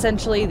see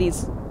essentially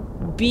these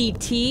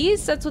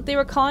BTs. That's what they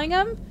were calling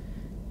them.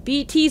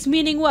 BTs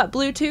meaning what?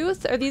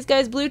 Bluetooth? Are these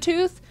guys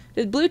Bluetooth?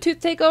 Did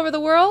Bluetooth take over the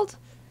world?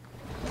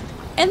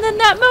 And then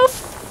that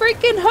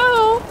freaking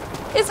hoe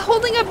is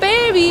holding a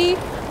baby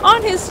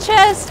on his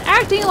chest,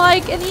 acting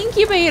like an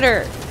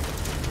incubator.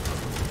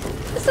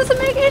 This doesn't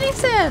make any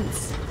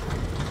sense.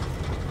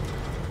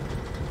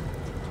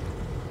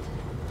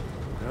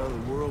 You know,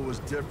 the world was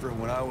different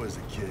when I was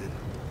a kid.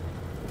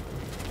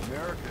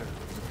 America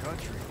was a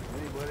country.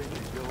 Anybody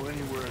could go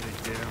anywhere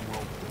they damn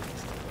well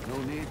pleased. No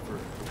need for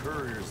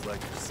couriers like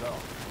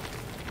yourself.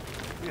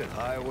 We had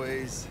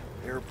highways,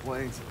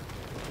 airplanes.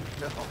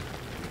 Hell,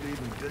 you could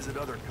even visit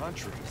other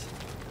countries.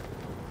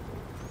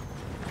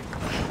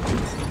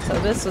 So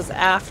this was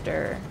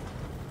after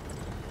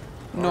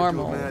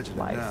normal Hard to imagine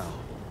life. now.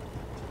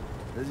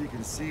 As you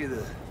can see,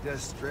 the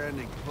Death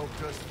Stranding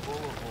poked us full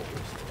of holes.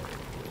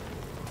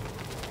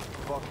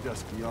 Fucked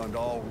us beyond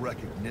all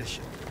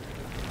recognition.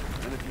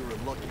 And if you were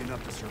lucky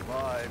enough to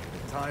survive,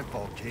 the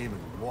timefall came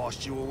and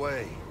washed you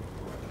away.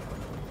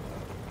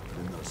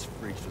 Then those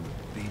freaks from the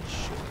beach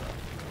showed up.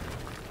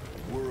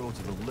 Worlds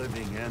of the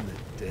living and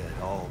the dead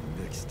all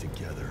mixed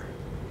together.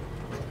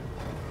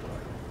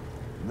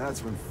 And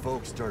that's when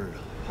folks started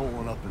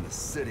holing up in the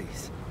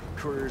cities.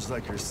 Couriers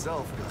like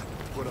yourself got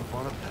put up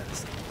on a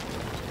pedestal.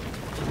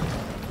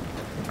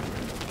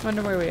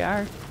 Wonder where we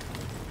are.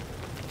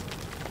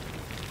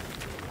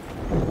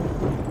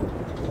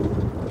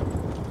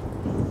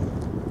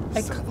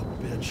 Son of a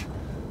bitch.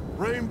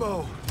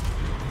 Rainbow!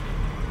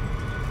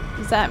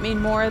 Does that mean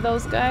more of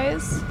those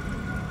guys?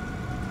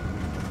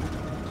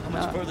 How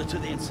much further to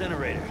the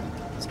incinerator?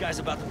 This guy's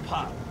about to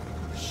pop.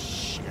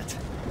 Shit.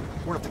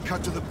 We're gonna have to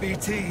cut to the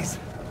BTs.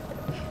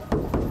 I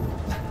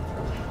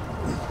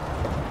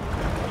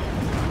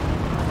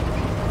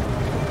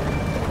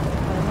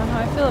don't know how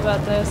I feel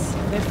about this.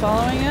 Are they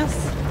following us?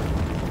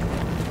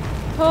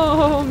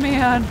 Oh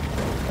man.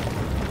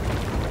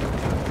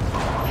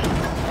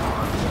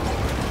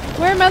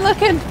 Where am I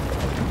looking?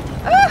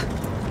 Ah!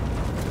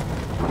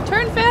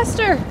 Turn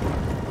faster!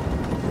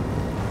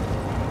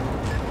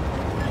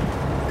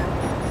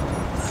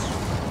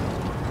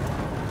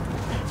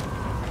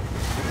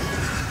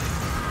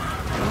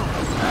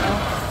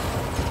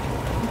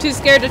 I'm too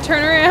scared to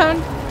turn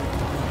around.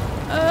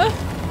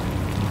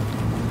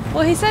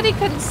 Well, he said he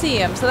couldn't see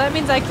him, so that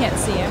means I can't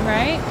see him,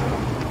 right?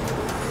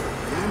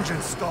 The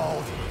engine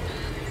stalled.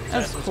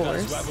 Of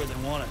course. Right where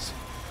they want us.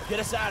 Get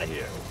us out of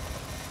here.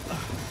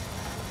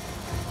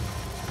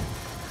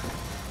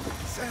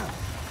 Sam,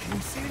 can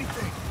you see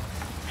anything?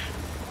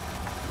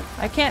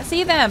 I can't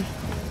see them.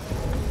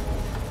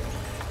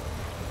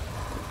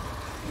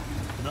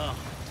 No,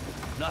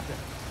 nothing.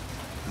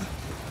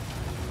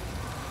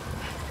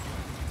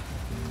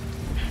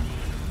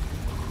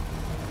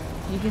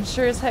 You can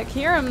sure as heck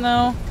hear him,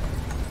 though.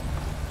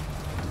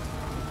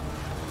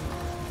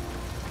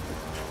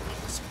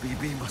 This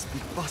BB must be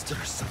busted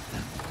or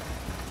something.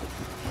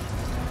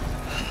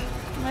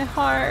 My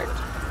heart.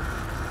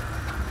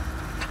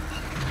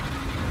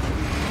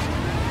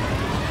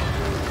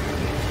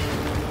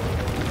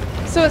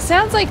 So it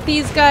sounds like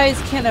these guys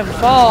can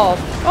evolve.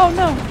 Oh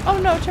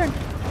no, turn.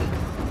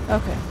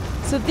 Okay.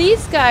 So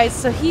these guys,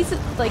 so he's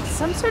like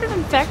some sort of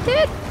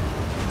infected?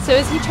 So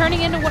is he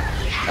turning into one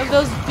of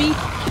those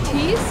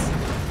BTs?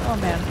 Oh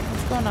man,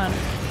 what's going on?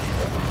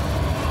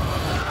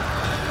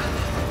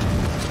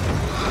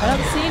 I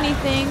don't see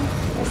anything.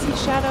 I see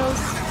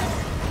shadows.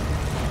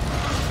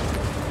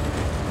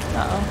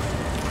 Uh-oh.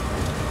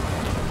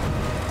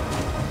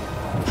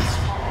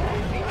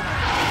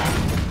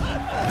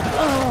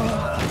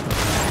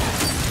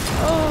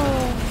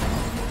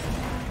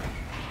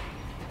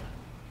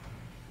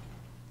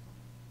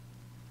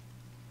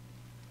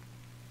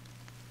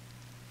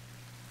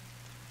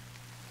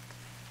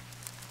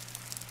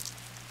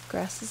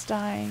 Grass is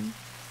dying.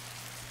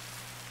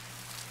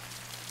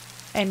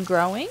 And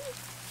growing?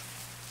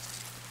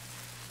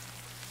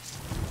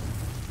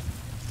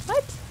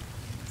 What?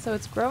 So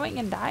it's growing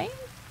and dying?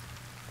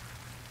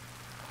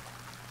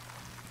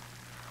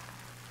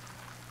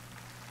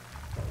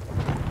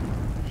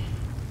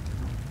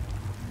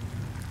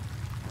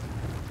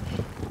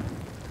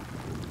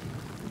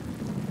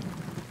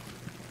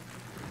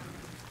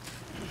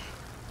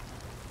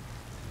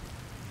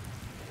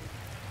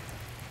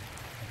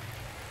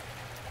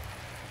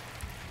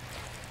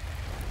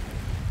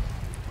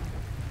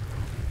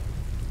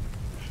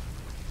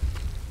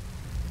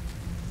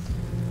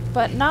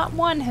 But not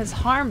one has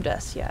harmed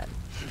us yet.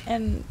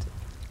 And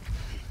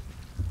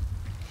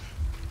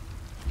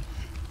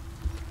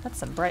that's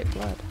some bright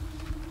blood.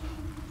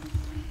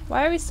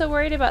 Why are we so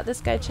worried about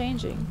this guy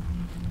changing?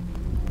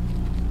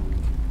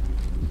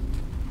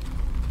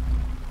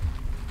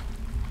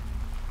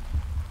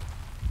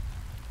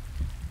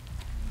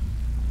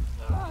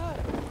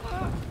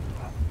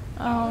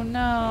 Oh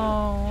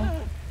no.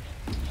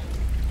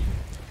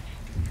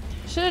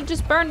 Should have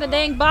just burned the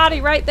dang body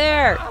right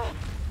there.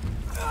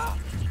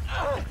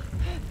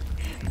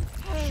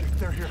 Shit,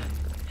 they're here.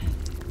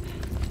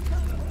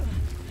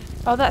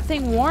 Oh, that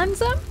thing warns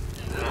them?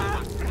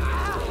 Get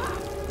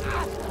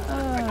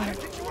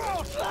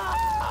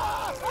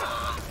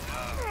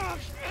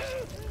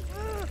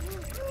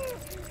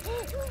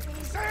you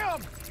out!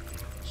 Sam!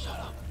 Shut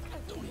up.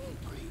 Don't even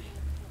breathe.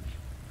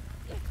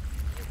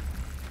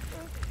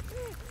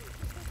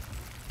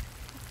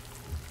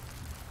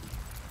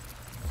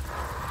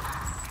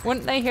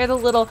 Wouldn't they hear the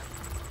little...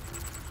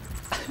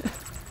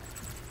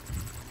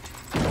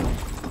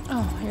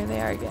 Oh, here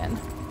they are again.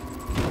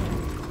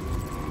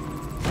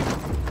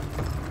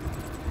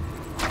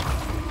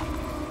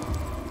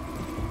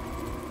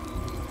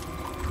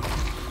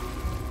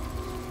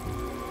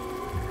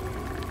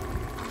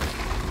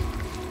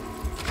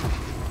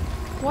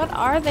 What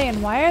are they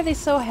and why are they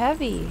so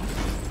heavy?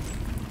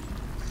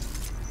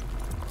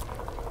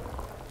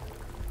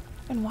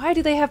 And why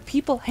do they have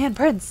people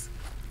handprints?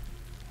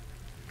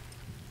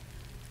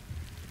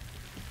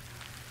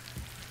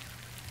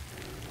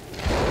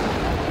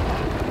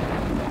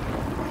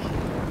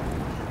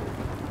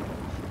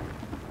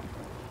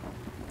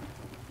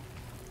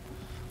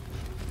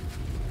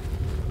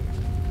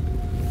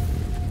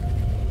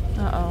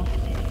 Uh-oh.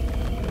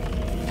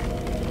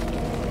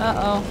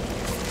 Uh-oh.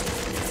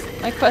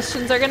 My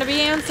questions are gonna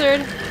be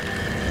answered.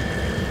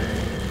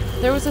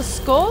 There was a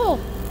skull.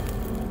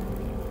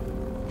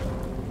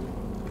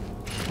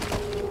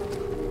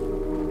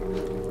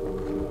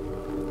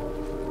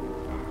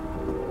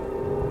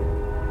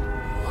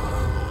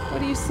 What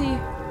do you see?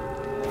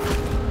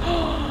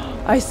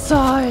 I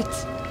saw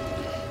it.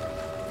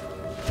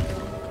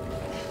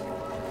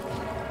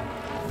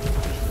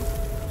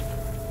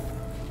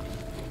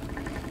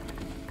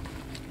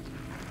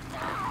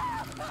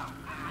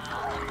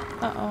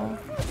 Uh-oh.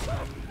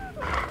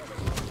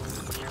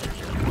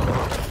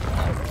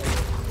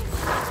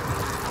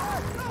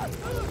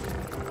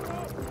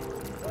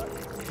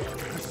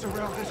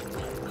 Surrounded.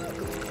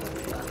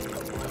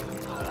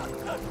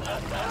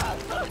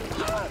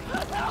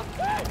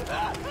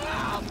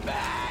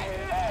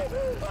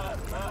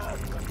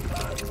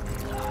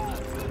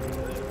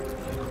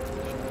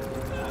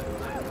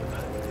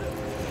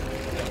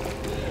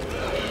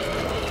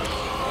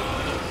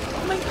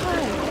 Oh my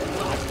god.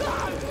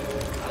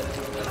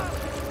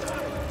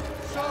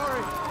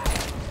 Sorry.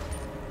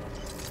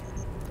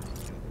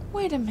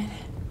 Wait a minute.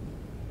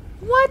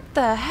 What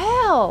the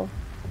hell?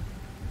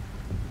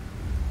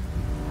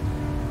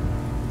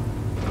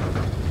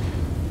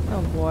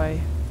 Oh boy.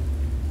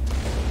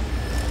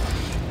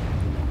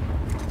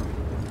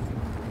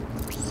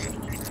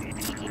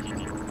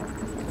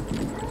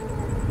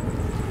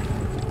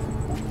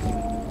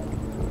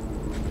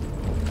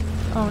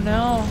 Oh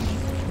no.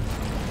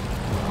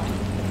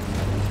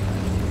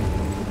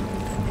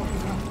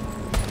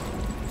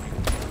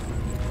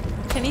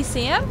 Can he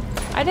see him?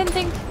 I didn't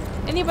think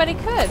anybody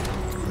could.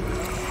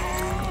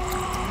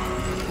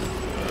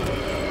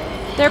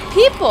 They're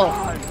people.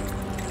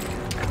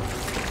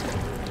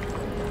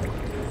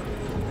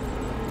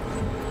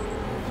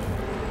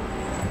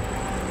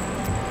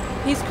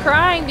 He's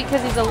crying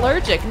because he's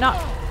allergic, not...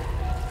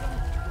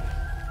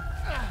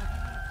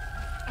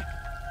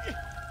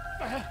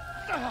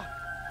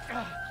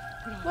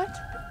 What?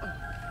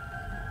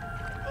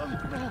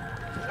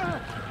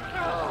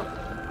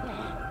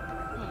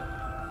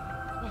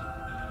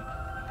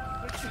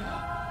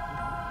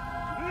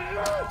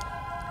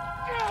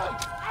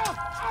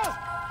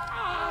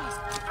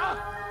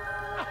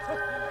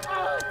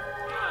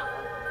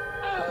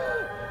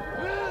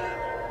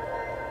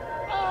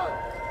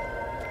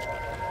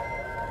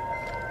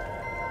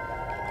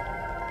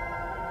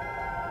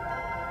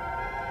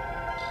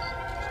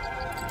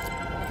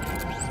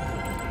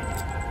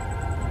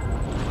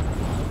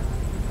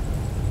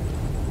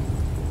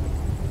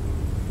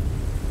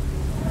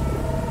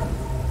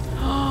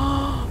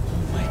 Oh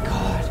my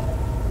god.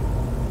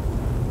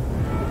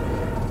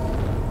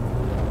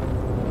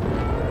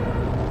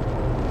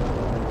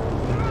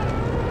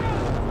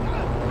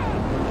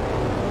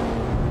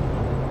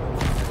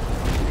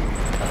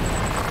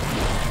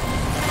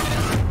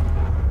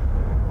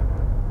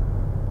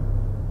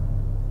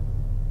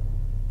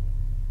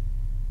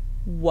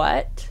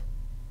 What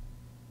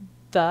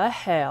the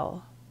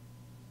hell?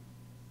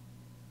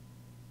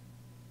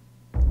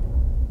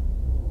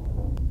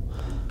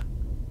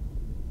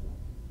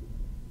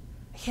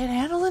 I can't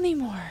handle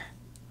anymore.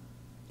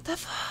 The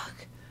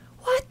fuck?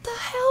 What the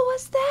hell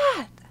was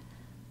that?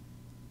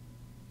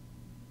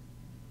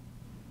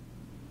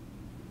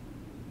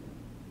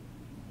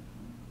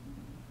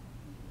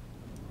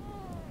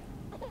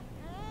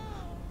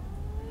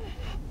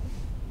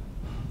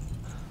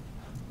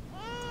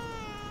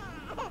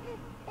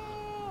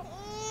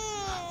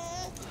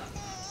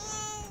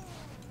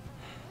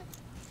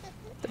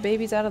 get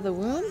babies out of the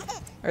womb?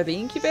 Or the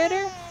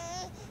incubator?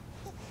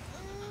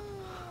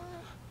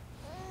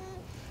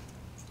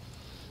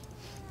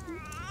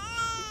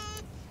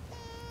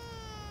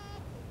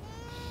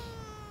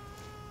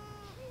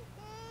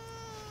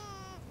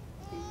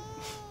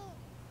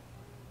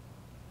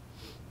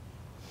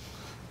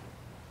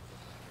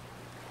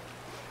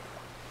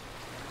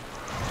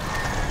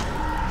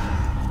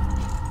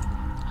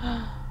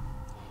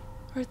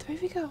 Where'd the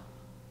baby go?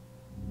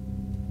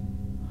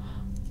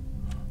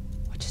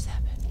 What just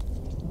happened?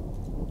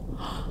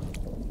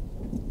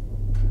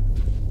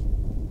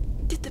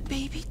 Did the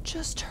baby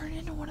just turn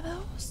into one of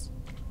those?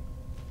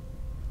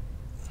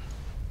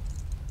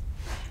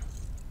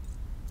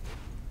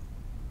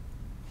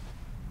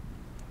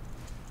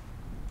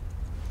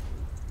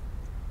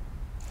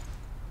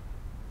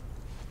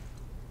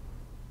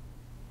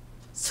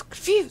 So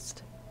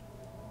confused.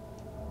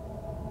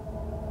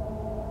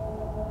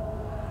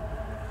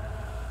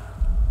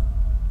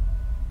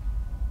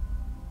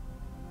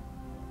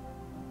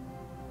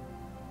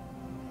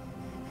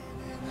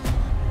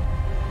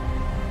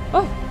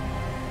 Oh,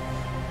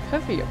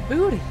 cover your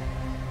booty.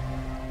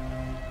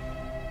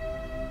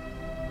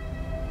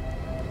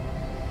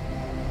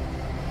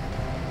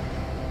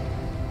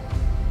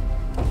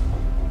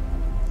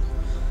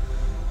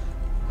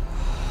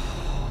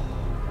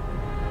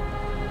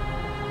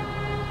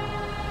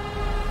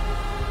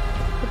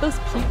 Are those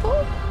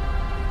people?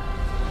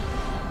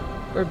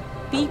 Or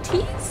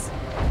BTs?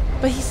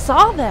 But he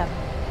saw them.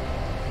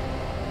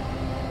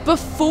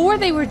 Before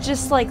they were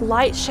just like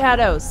light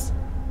shadows.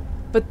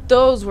 But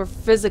those were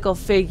physical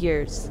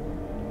figures.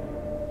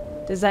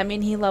 Does that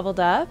mean he leveled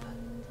up?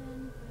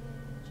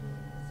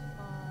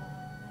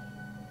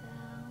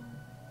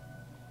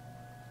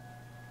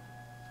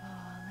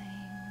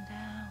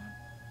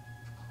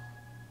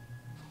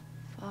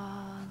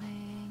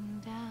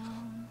 Falling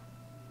down,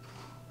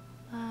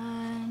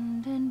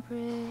 London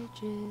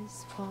Bridge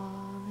is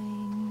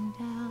falling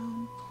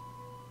down,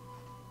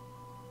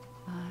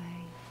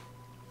 my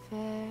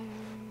fair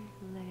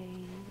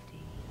lady.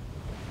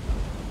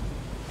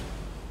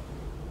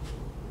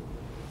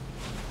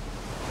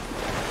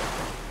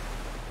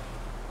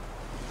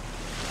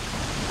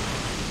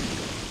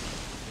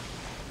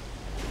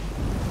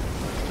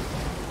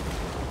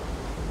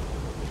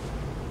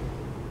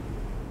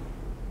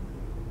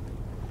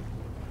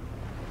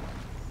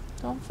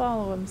 Don't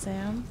follow him,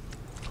 Sam.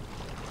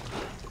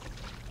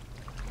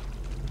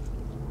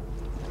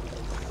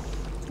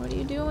 What are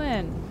you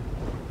doing?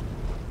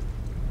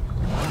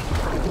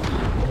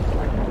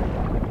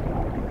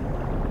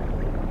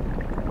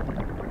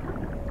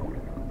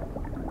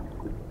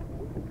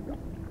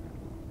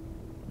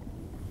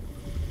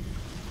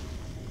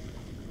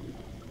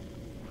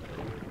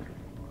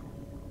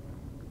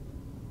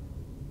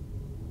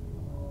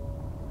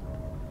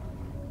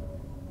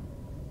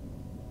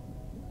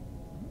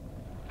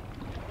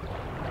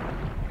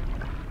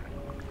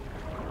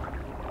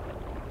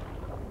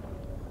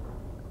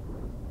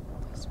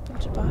 There's a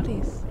bunch of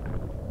bodies.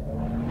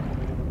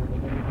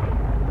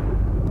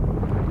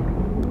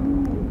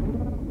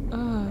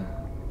 Ugh.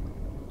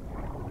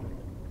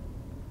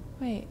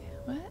 Wait,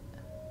 what?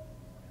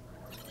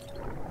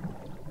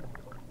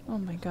 Oh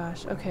my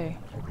gosh, okay.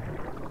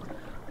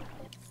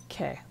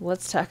 Okay,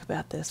 let's talk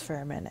about this for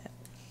a minute.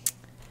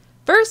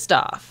 First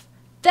off,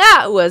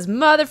 that was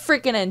mother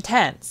freaking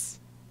intense.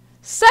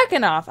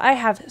 Second off, I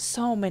have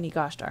so many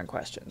gosh darn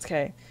questions,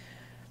 okay?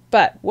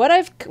 But what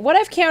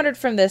I've countered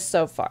from this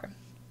so far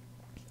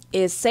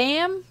is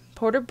Sam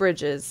Porter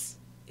Bridges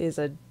is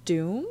a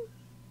Doom.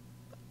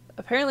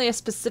 Apparently a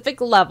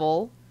specific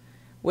level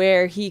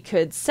where he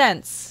could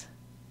sense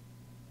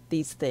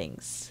these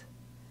things.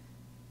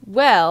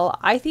 Well,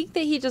 I think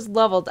that he just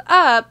leveled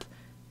up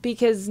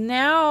because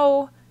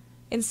now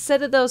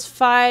instead of those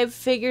 5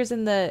 figures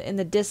in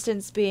the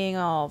distance being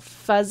all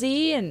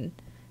fuzzy and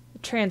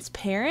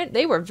transparent,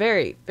 they were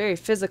very, very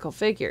physical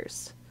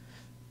figures.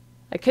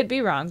 I could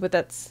be wrong, but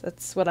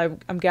that's what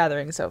I'm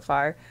gathering so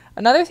far.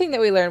 Another thing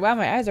that we learned, wow,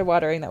 my eyes are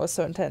watering, that was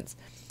so intense.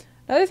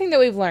 Another thing that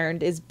we've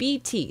learned is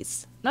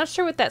BTs. Not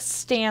sure what that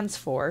stands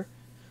for,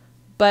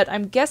 but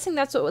I'm guessing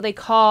that's what they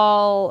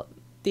call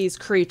these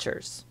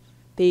creatures.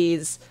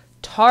 These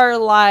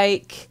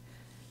tar-like,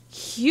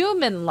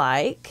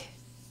 human-like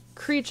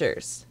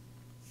creatures.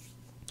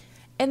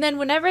 And then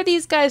whenever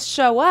these guys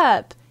show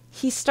up,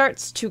 he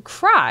starts to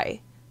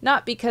cry.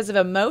 Not because of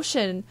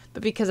emotion,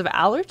 but because of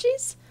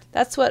allergies?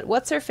 That's what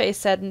What's-Her-Face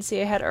said, and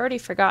see, I had already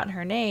forgotten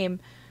her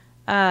name.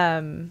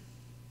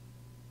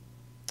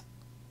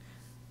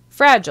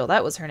 Fragile,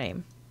 that was her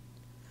name.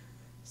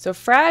 So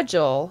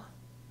Fragile,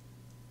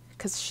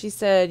 because she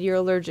said you're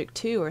allergic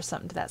to, or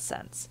something to that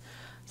sense.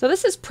 So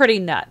this is pretty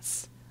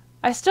nuts.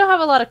 I still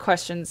have a lot of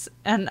questions,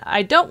 and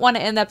I don't want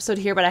to end the episode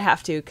here, but I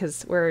have to,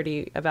 because we're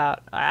already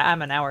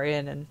I'm an hour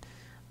in, and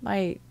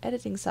my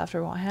editing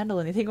software won't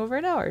handle anything over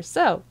an hour,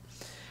 so...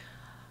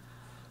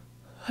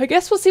 I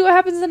guess we'll see what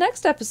happens in the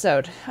next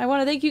episode. I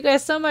want to thank you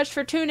guys so much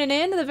for tuning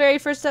in to the very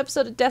first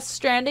episode of Death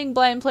Stranding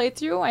Blind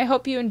Playthrough. I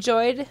hope you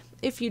enjoyed.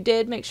 If you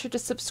did, make sure to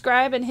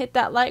subscribe and hit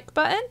that like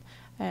button.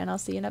 And I'll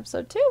see you in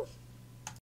episode 2.